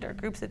impacted or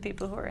groups of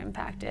people who were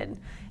impacted.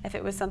 If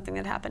it was something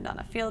that happened on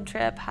a field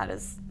trip,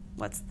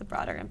 what's the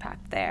broader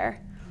impact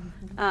there?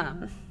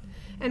 And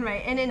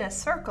in a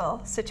circle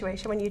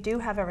situation, when you do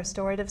have a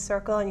restorative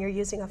circle and you're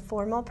using a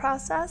formal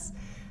process,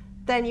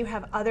 then you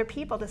have other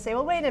people to say,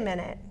 well, wait a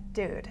minute,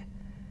 dude.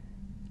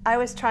 I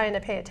was trying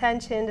to pay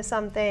attention to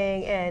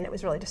something and it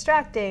was really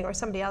distracting, or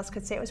somebody else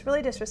could say it was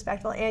really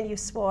disrespectful and you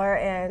swore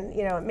and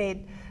it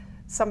made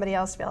somebody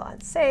else feel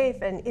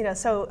unsafe, and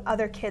so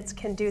other kids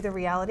can do the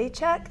reality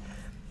check.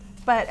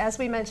 But as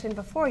we mentioned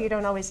before, you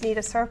don't always need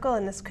a circle,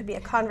 and this could be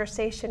a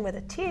conversation with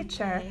a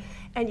teacher,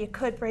 and you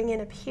could bring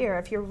in a peer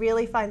if you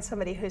really find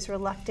somebody who's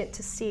reluctant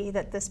to see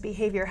that this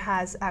behavior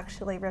has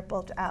actually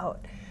rippled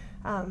out.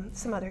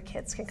 Some other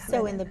kids can come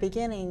in. So in the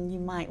beginning, you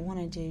might want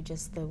to do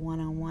just the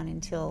one-on-one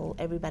until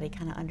everybody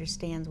kind of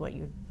understands what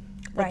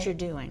you're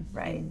doing,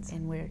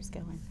 and where it's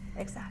going.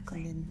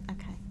 Exactly. And then,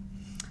 okay.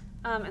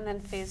 And then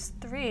phase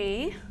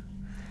three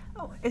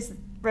is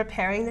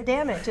repairing the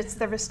damage. It's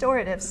the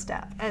restorative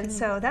step, and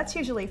so that's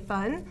usually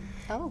fun.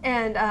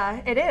 And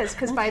it is,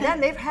 because by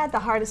then they've had the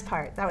hardest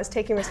part. That was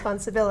taking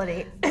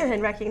responsibility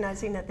and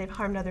recognizing that they've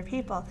harmed other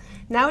people.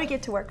 Now we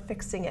get to work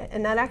fixing it,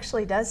 and that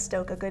actually does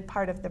stoke a good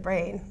part of the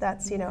brain.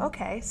 That's,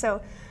 okay,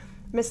 so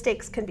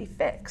mistakes can be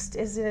fixed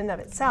is in and of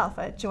itself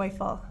a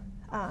joyful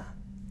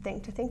thing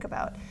to think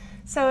about.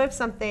 So if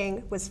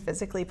something was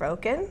physically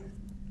broken,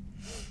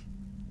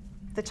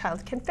 the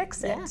child can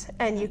fix it,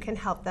 and you can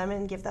help them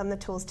and give them the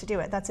tools to do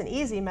it. That's an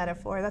easy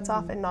metaphor. That's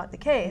often not the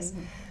case.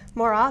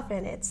 More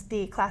often, it's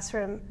the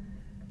classroom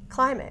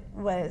climate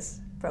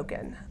was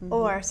broken,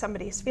 or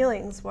somebody's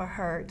feelings were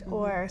hurt,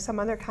 or some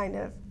other kind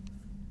of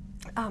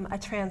a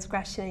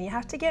transgression. And you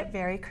have to get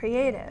very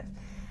creative.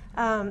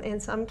 In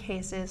some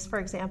cases, for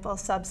example,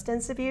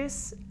 substance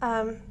abuse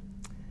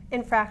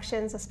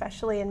infractions,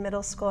 especially in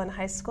middle school and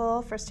high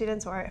school for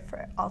students, or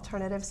for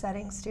alternative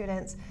setting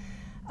students,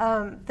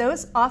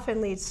 those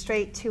often lead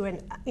straight to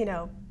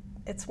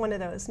it's one of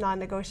those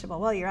non-negotiable,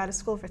 well, you're out of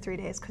school for 3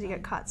 days because you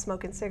get caught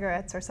smoking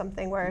cigarettes or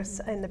something worse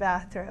in the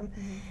bathroom.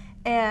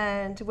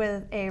 And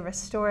with a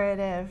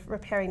restorative,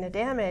 repairing the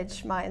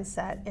damage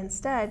mindset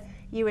instead,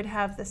 you would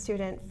have the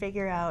student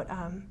figure out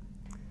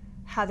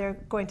how they're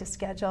going to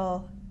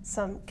schedule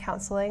some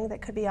counseling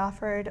that could be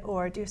offered,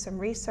 or do some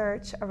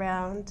research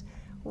around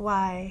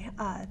why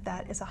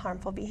that is a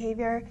harmful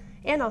behavior,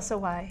 and also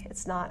why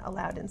it's not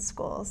allowed in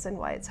schools and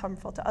why it's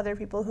harmful to other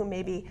people who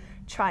may be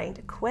trying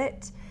to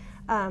quit.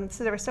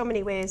 So there were so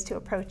many ways to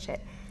approach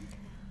it.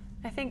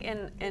 I think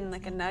in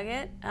like a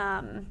nugget,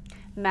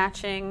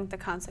 matching the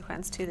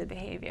consequence to the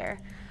behavior.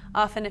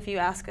 Often if you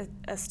ask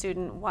a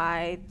student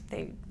why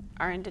they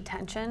are in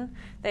detention,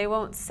 they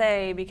won't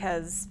say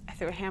because I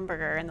threw a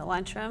hamburger in the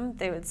lunchroom.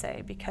 They would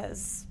say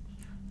because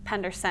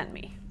Pender sent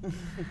me.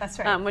 That's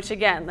right. Which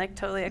again, like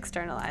totally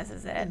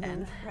externalizes it.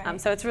 And right.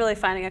 So it's really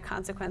finding a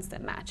consequence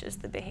that matches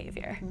the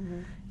behavior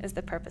is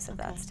the purpose of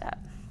that step.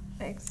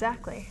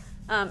 Exactly.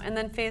 And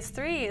then phase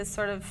 3 is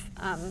sort of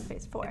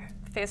Phase 4.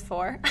 Phase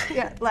 4.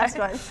 Yeah, last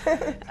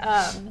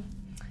one.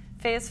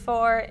 Phase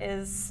 4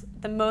 is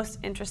the most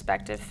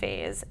introspective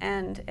phase,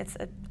 and it's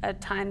a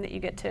time that you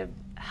get to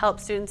help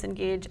students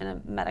engage in a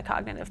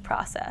metacognitive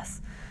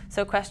process.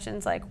 So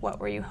questions like, what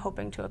were you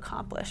hoping to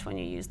accomplish when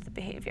you used the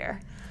behavior?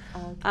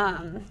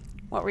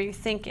 What were you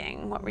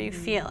thinking? What were you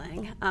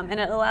feeling? And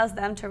it allows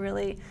them to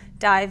really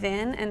dive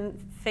in and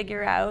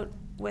figure out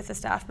with a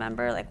staff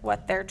member like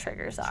what their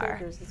triggers are.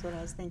 Triggers is what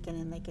I was thinking,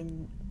 and they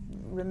can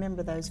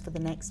remember those for the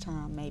next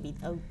time. Maybe,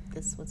 oh,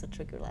 this was a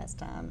trigger last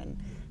time, and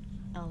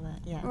all that.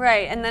 Yeah.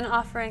 Right, and then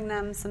offering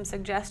them some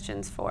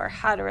suggestions for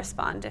how to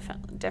respond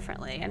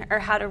differently, or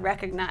how to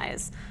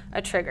recognize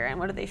a trigger, and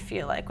what do they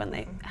feel like when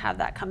they have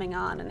that coming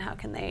on, and how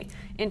can they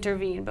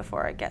intervene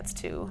before it gets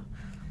to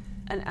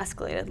an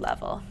escalated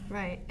level.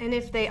 Right, and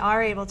if they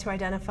are able to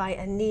identify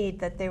a need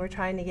that they were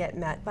trying to get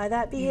met by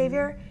that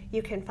behavior,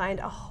 you can find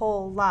a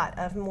whole lot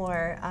of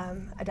more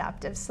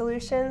adaptive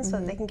solutions so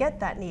that they can get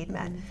that need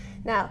met.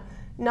 Now,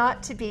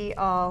 not to be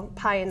all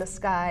pie in the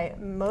sky,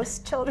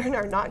 most children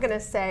are not going to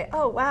say,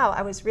 oh wow,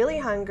 I was really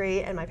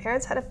hungry and my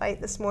parents had a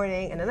fight this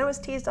morning and then I was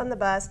teased on the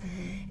bus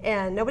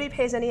and nobody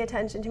pays any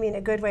attention to me in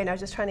a good way and I was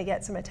just trying to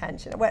get some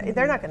attention.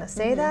 They're not going to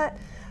say that.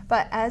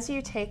 But as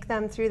you take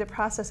them through the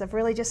process of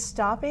really just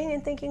stopping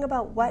and thinking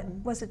about what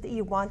was it that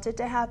you wanted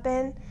to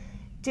happen,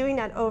 doing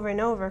that over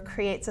and over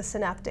creates a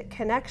synaptic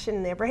connection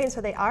in their brain,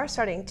 so they are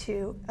starting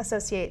to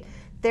associate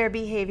their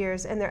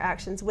behaviors and their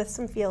actions with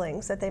some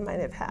feelings that they might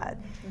have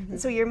had. And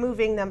so you're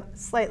moving them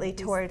slightly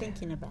toward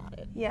thinking about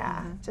it.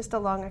 Yeah, just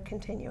along a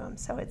continuum.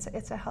 So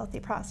it's a healthy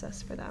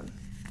process for them.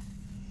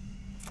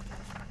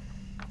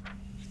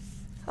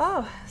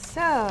 Oh,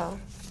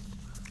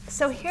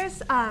 so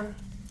here's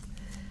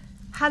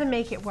how to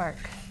make it work.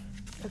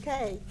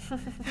 Okay.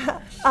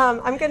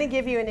 I'm going to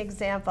give you an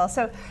example.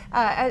 So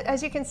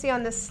as you can see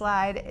on this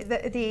slide,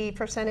 the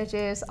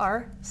percentages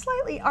are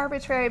slightly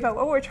arbitrary, but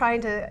what we're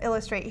trying to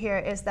illustrate here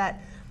is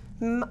that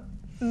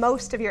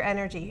most of your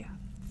energy,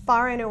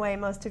 far and away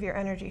most of your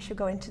energy, should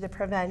go into the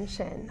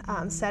prevention,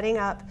 setting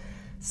up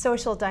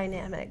social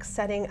dynamics,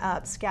 setting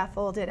up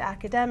scaffolded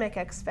academic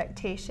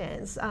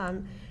expectations,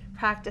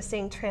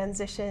 practicing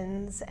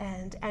transitions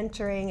and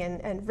entering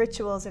and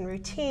rituals and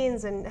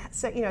routines, and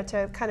so,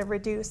 to kind of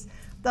reduce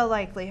the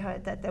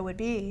likelihood that there would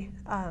be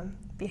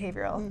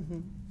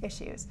behavioral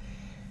issues.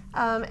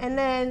 And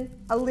then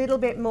a little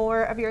bit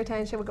more of your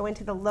attention will go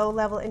into the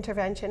low-level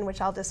intervention, which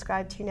I'll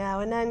describe to you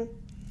now. And then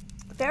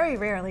very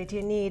rarely do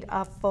you need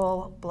a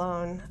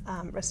full-blown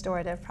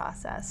restorative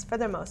process, for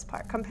the most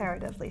part,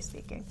 comparatively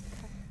speaking.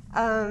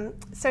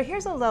 So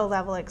here's a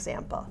low-level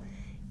example.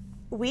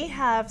 We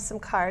have some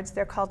cards,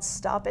 they're called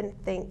stop and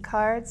think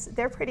cards.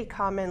 They're pretty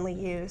commonly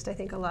used. I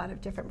think a lot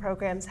of different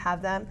programs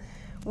have them.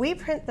 We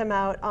print them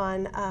out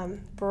on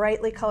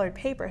brightly colored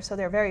paper, so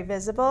they're very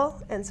visible.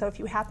 And so if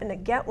you happen to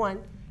get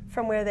one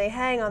from where they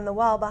hang on the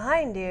wall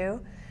behind you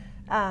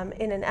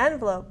in an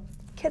envelope,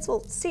 kids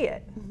will see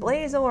it.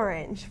 Blaze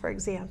orange, for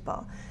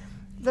example.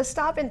 The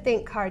stop and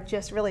think card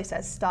just really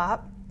says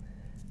stop.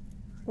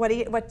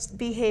 What's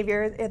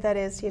behavior that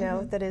is,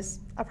 that is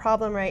a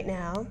problem right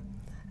now?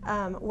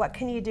 What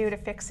can you do to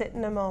fix it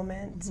in a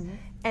moment?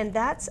 And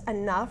that's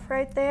enough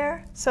right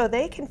there. So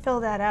they can fill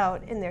that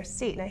out in their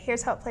seat. Now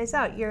here's how it plays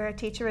out. You're a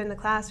teacher in the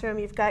classroom,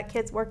 you've got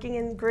kids working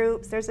in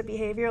groups, there's a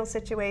behavioral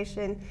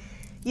situation.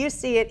 You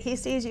see it, he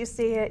sees you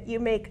see it, you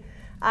make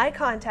eye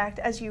contact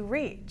as you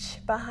reach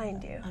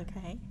behind you.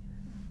 Okay.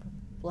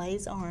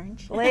 Blaze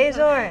orange. Blaze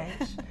orange.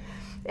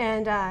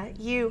 And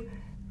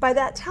by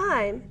that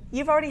time,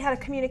 you've already had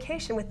a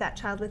communication with that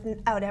child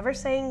without ever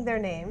saying their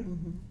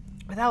name.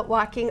 Without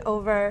walking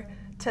over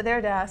to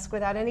their desk,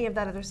 without any of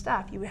that other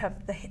stuff. You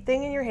have the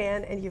thing in your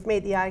hand and you've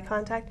made the eye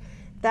contact.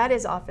 That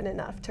is often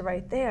enough to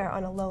right there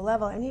on a low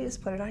level, and you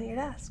just put it on your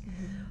desk.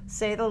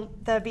 Say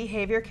the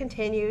behavior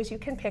continues, you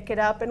can pick it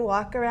up and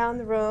walk around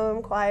the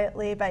room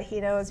quietly, but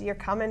he knows you're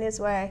coming his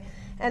way.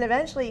 And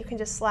eventually you can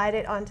just slide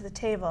it onto the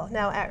table.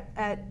 Now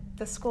at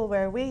the school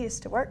where we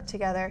used to work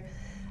together,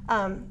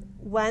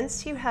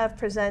 once you have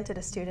presented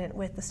a student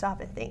with the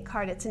stop and think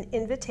card, it's an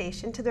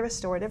invitation to the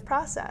restorative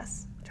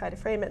process. try to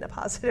frame it in a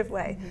positive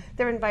way.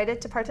 They're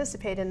invited to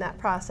participate in that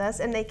process,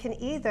 and they can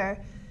either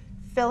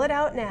fill it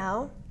out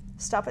now,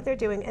 stop what they're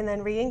doing, and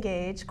then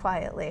re-engage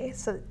quietly.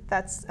 So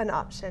that's an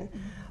option.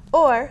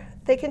 Or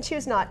they can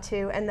choose not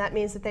to, and that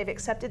means that they've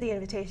accepted the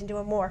invitation to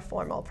a more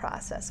formal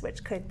process,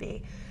 which could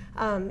be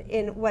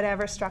in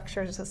whatever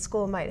structures a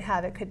school might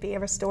have. It could be a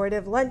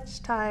restorative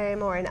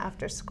lunchtime or an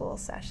after-school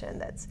session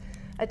that's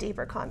a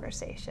deeper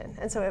conversation.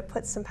 And so it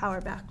puts some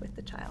power back with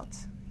the child.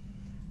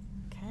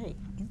 Okay,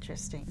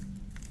 interesting.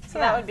 So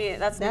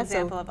that's an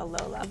example of a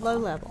low level. Low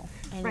level.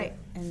 And Right.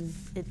 And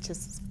it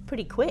just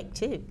pretty quick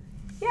too.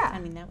 Yeah. I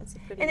mean, that was a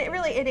pretty. And it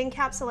really, it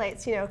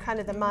encapsulates, you know, kind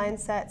of the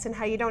mindsets and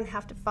how you don't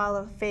have to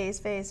follow phase,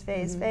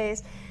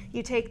 phase.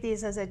 You take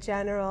these as a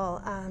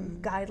general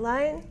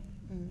guideline.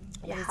 You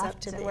It's have up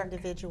to the work.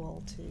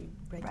 individual to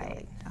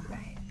regulate.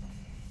 Right.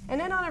 And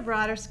then on a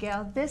broader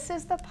scale, this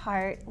is the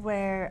part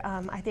where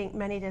I think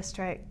many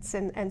districts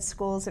and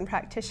schools and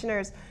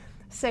practitioners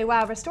say,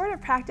 wow,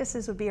 restorative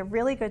practices would be a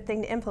really good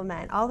thing to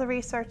implement. All the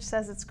research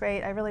says it's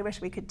great. I really wish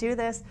we could do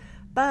this,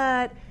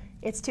 but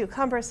it's too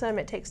cumbersome.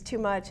 It takes too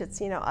much. It's,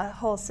 you know, a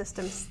whole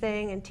systems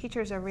thing, and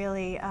teachers are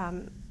really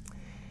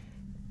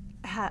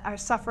are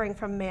suffering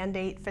from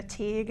mandate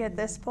fatigue at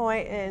this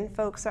point, and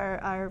folks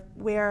are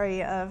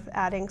wary of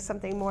adding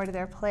something more to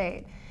their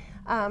plate.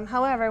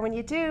 However, when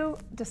you do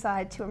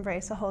decide to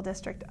embrace a whole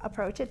district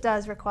approach, it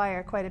does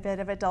require quite a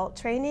bit of adult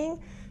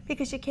training,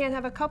 because you can't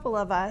have a couple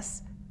of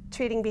us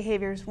treating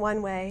behaviors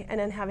one way and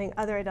then having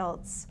other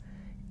adults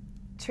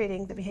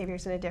treating the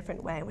behaviors in a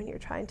different way when you're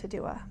trying to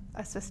do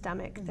a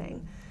systemic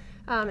thing.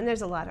 And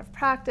there's a lot of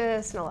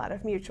practice and a lot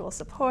of mutual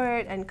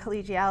support, and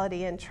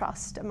collegiality and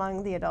trust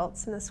among the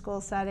adults in the school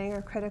setting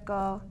are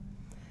critical.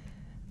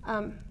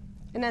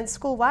 And then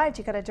school-wide,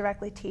 you got to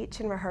directly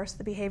teach and rehearse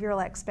the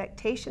behavioral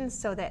expectations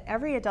so that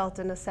every adult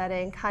in the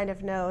setting kind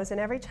of knows, and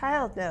every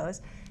child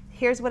knows,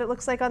 here's what it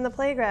looks like on the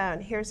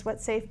playground, here's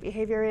what safe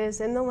behavior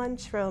is in the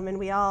lunchroom, and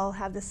we all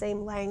have the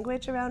same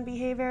language around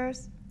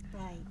behaviors.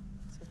 Right.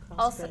 So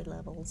across grade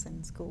levels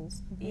and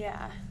schools.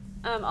 Yeah.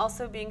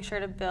 Also being sure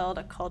to build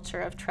a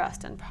culture of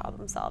trust and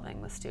problem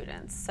solving with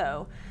students.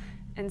 So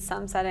in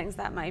some settings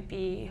that might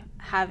be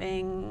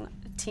having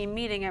a team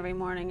meeting every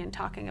morning and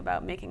talking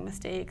about making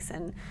mistakes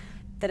and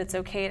that it's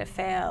okay to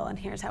fail, and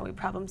here's how we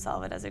problem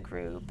solve it as a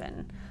group,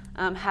 and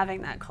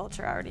having that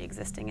culture already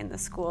existing in the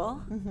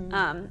school.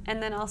 And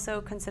then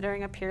also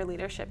considering a peer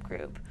leadership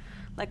group,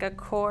 like a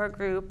core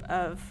group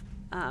of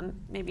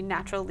maybe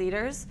natural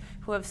leaders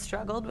who have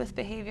struggled with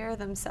behavior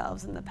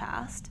themselves in the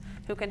past,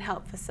 who can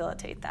help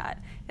facilitate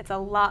that. It's a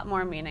lot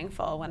more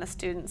meaningful when a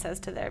student says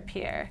to their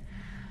peer,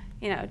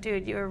 you know,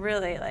 dude, you were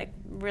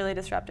really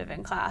disruptive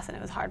in class and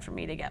it was hard for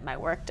me to get my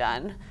work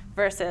done,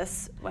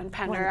 versus when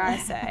Penn or I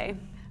say,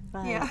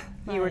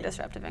 you were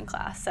disruptive in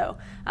class. So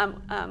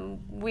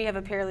we have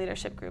a peer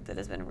leadership group that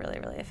has been really,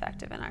 really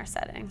effective in our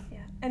setting. Yeah.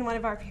 And one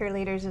of our peer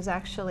leaders is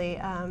actually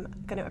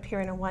going to appear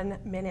in a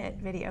 1-minute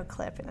video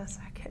clip in a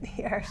second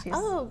here. She's,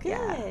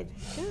 good.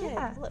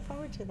 Yeah. I look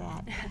forward to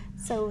that.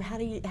 So how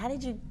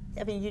did you,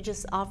 I mean, you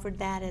just offered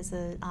that as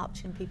an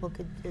option people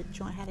could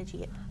join. How did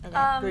you get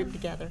that group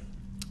together?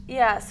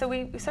 Yeah, so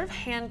we sort of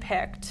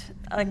handpicked,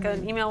 like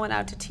an email went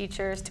out to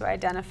teachers to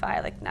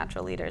identify like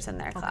natural leaders in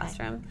their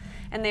classroom,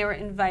 and they were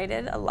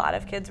invited, a lot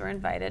of kids were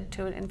invited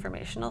to an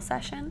informational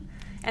session,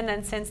 and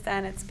then since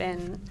then it's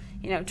been,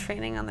 you know,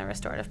 training on the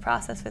restorative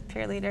process with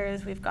peer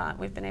leaders. We've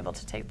been able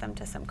to take them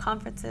to some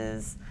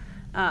conferences.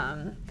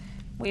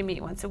 We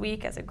meet once a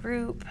week as a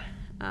group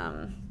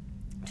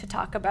to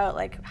talk about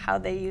like how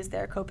they use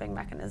their coping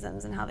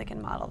mechanisms and how they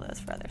can model those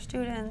for other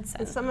students.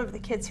 And some of the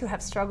kids who have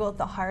struggled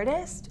the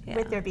hardest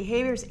with their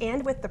behaviors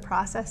and with the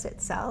process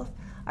itself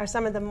are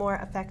some of the more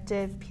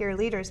effective peer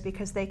leaders,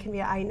 because they can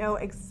be, I know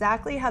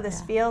exactly how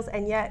this feels,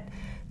 and yet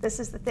this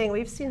is the thing.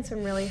 We've seen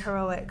some really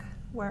heroic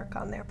work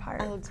on their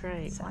part. Oh,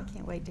 great. So I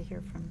can't wait to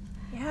hear from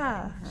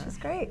her. She's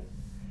great.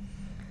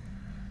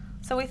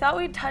 So we thought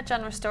we'd touch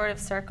on restorative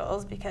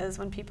circles, because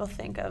when people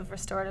think of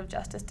restorative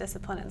justice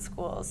discipline in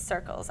schools,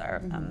 circles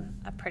are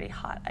a pretty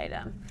hot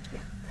item. Yeah.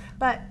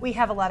 But we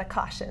have a lot of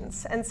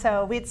cautions. And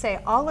so we'd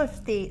say all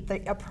of the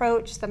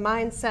approach, the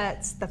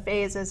mindsets, the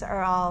phases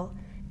are all,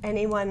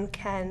 anyone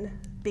can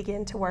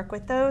begin to work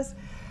with those.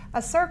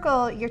 A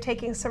circle, you're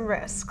taking some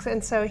risks.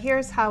 And so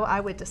here's how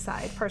I would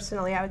decide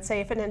personally. I would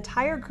say if an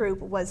entire group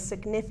was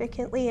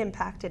significantly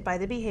impacted by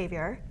the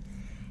behavior,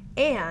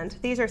 and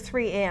these are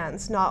 3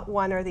 ands, not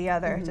one or the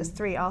other, just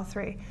 3, all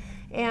 3.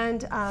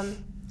 And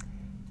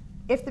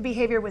if the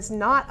behavior was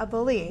not a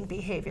bullying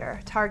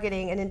behavior,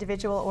 targeting an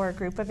individual or a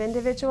group of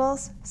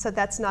individuals, so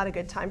that's not a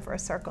good time for a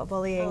circle.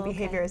 Bullying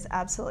behavior is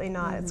absolutely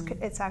not.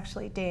 It's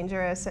actually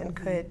dangerous and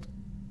could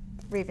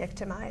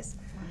re-victimize.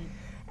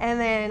 And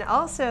then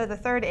also the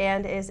third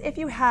and is if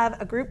you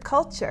have a group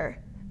culture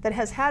that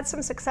has had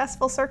some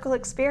successful circle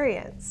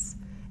experience,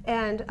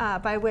 and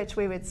by which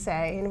we would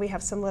say, and we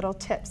have some little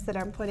tips that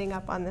I'm putting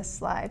up on this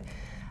slide,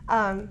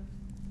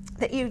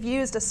 that you've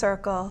used a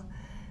circle,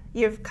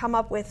 you've come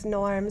up with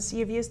norms,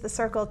 you've used the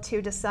circle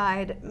to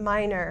decide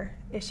minor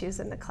issues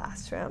in the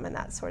classroom and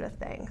that sort of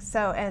thing.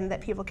 So, and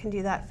that people can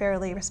do that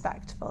fairly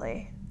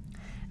respectfully.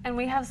 And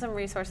we have some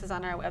resources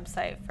on our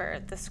website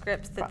for the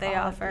scripts that they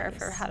offer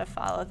for how to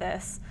follow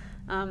this,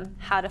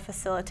 how to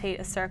facilitate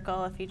a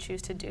circle if you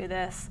choose to do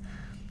this,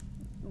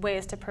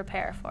 ways to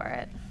prepare for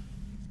it.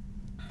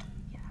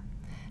 Yeah.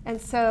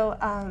 And so,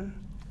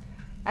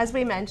 as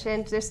we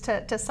mentioned, just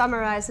to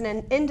summarize,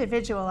 an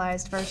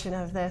individualized version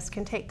of this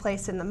can take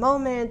place in the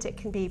moment. It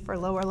can be for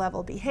lower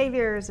level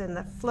behaviors in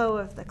the flow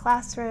of the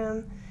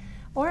classroom,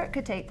 or it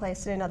could take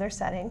place in another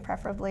setting,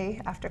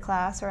 preferably after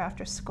class or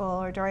after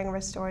school or during a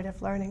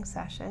restorative learning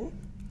session.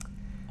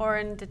 Or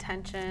in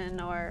detention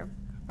or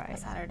a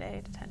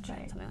Saturday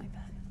detention, something like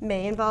that.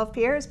 May involve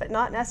peers, but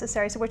not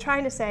necessary. So we're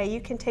trying to say you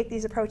can take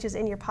these approaches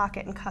in your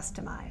pocket and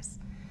customize.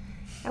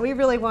 And we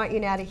really want you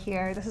now to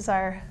hear, this is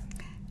our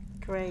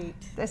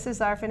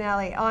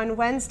finale. On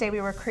Wednesday,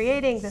 we were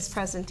creating this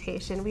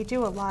presentation. We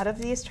do a lot of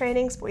these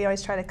trainings, but we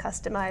always try to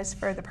customize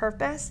for the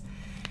purpose.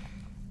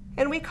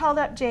 And we called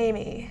up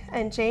Jamie,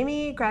 and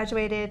Jamie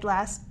graduated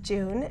last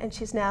June, and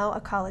she's now a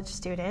college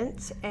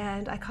student.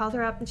 And I called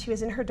her up, and she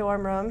was in her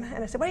dorm room,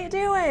 and I said, "What are you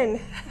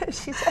doing?"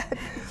 She said,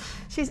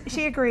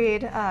 she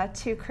agreed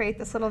to create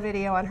this little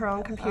video on her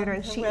own computer,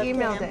 and she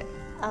emailed it.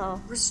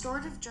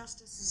 Restorative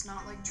justice is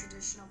not like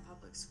traditional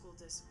public school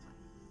discipline.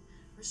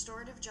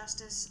 Restorative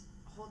justice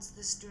holds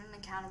the student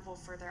accountable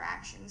for their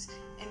actions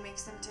and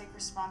makes them take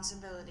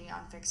responsibility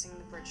on fixing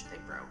the bridge they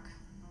broke.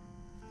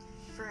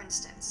 For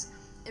instance,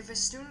 if a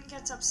student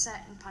gets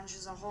upset and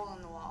punches a hole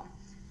in the wall,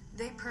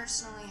 they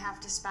personally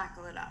have to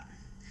spackle it up.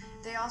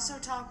 They also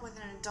talk with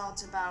an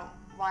adult about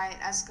why it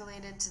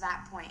escalated to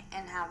that point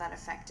and how that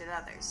affected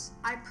others.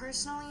 I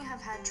personally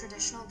have had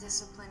traditional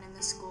discipline in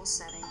the school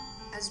setting,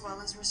 as well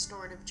as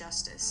restorative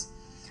justice.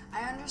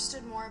 I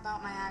understood more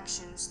about my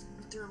actions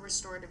through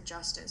restorative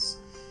justice.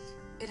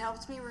 It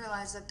helped me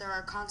realize that there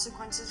are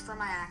consequences for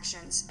my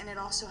actions, and it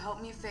also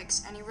helped me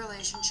fix any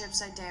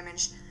relationships I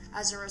damaged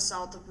as a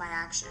result of my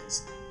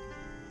actions.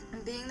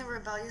 And being the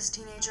rebellious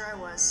teenager I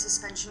was,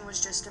 suspension was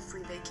just a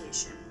free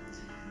vacation.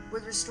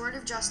 With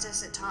restorative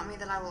justice, it taught me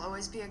that I will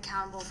always be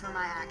accountable for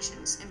my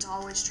actions and to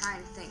always try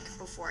and think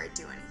before I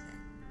do anything.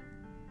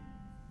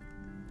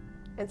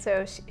 And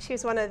so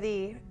she's one of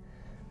the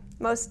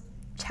most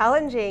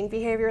challenging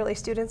behaviorally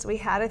students we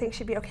had. I think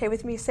she'd be okay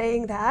with me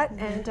saying that.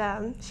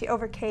 And she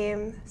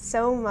overcame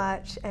so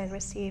much and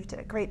received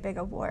a great big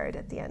award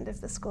at the end of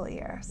the school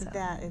year. So.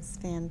 That is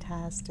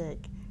fantastic.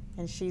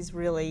 And she's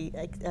really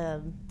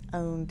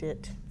owned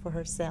it for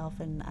herself,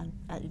 and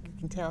you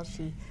can tell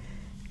she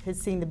has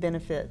seen the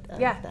benefit of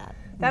that.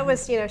 That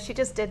was, she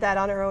just did that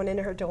on her own in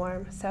her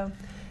dorm. So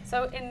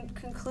in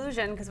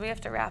conclusion, because we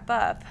have to wrap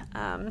up.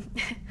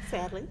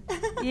 Sadly.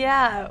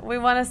 Yeah, we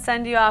want to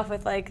send you off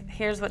with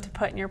here's what to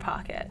put in your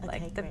pocket,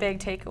 the great. big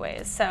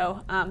takeaways.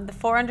 So the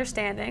 4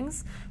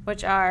 understandings,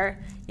 which are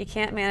you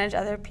can't manage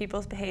other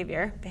people's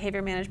behavior.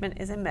 Behavior management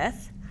is a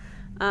myth.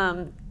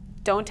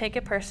 Don't take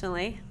it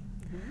personally.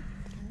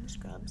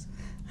 Scrubs.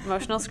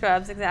 Emotional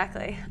scrubs,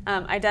 exactly.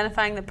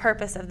 Identifying the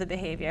purpose of the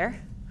behavior,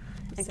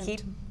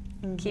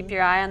 and keep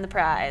your eye on the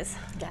prize.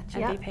 Gotcha.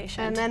 And be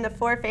patient. And then the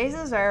 4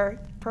 phases are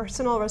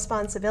personal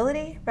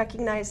responsibility,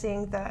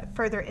 recognizing the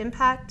further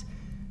impact,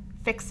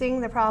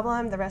 fixing the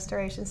problem, the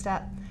restoration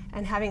step,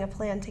 and having a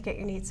plan to get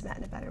your needs met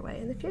in a better way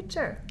in the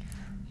future.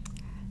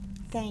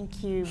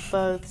 Thank you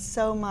both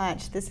so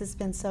much. This has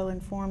been so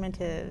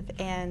informative,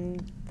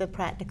 and the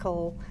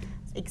practical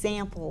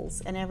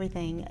examples and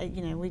everything.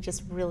 We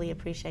just really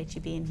appreciate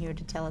you being here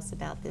to tell us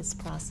about this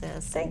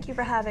process. Thank you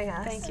for having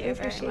us. Thank you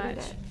very much.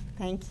 It.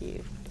 Thank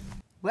you.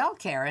 Well,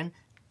 Karen,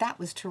 that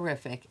was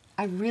terrific.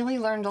 I really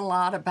learned a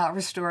lot about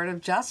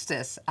restorative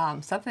justice,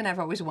 something I've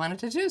always wanted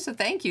to do. So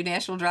thank you,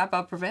 National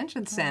Dropout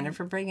Prevention Center,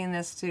 for bringing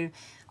this to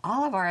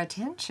all of our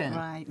attention.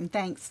 Right, and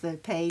thanks to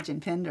Paige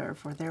and Pender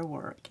for their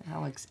work.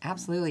 Alex,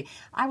 absolutely.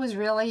 I was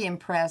really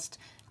impressed.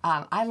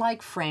 I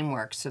like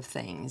frameworks of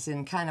things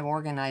and kind of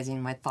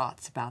organizing my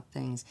thoughts about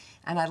things.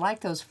 And I like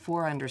those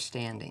 4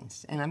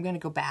 understandings. And I'm going to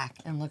go back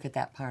and look at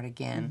that part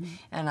again.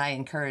 And I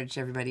encourage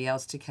everybody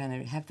else to kind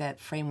of have that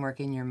framework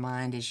in your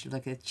mind as you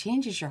look at it. It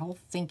changes your whole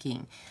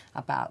thinking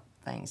about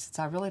things.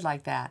 So I really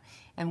like that.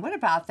 And what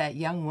about that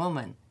young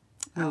woman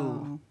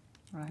who,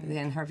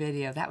 in her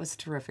video, that was a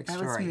terrific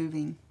story. That was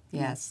moving.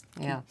 Yes,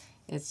 yeah.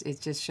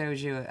 It just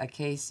shows you a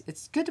case.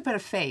 It's good to put a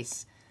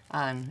face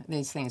on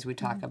these things we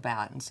talk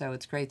about, and so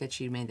it's great that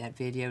you made that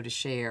video to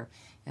share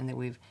and that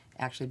we've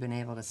actually been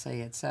able to see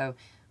it. So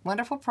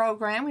wonderful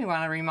program. We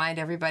want to remind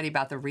everybody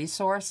about the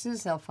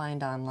resources they'll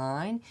find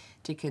online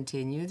to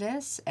continue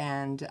this.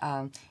 And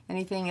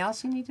anything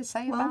else you need to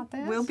say about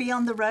this? We'll be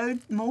on the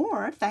road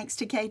more thanks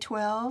to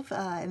K-12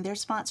 and their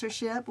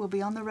sponsorship. We'll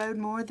be on the road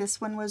more.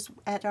 This one was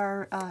at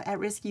our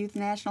At-Risk Youth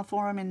National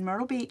Forum in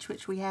Myrtle Beach,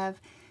 which we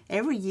have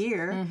every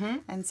year,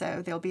 and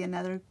so there'll be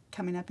another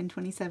coming up in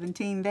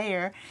 2017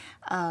 there.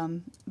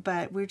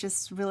 But we're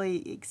just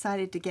really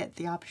excited to get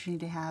the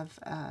opportunity to have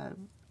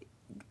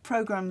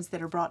programs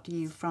that are brought to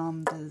you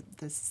from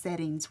the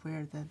settings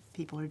where the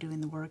people are doing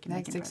the work and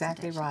That's making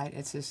exactly presentations. right.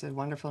 It's just a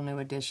wonderful new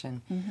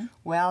addition.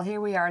 Well, here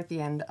we are at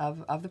the end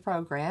of the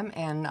program,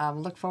 and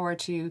look forward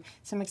to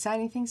some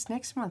exciting things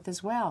next month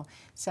as well.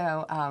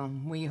 So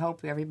we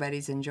hope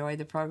everybody's enjoyed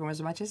the program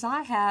as much as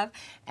I have,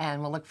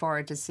 and we'll look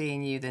forward to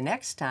seeing you the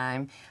next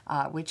time,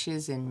 which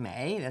is in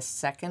May, the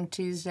second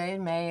Tuesday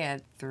in May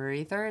at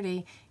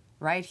 3:30,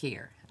 right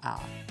here.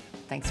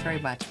 Thanks very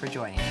much for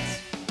joining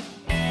us.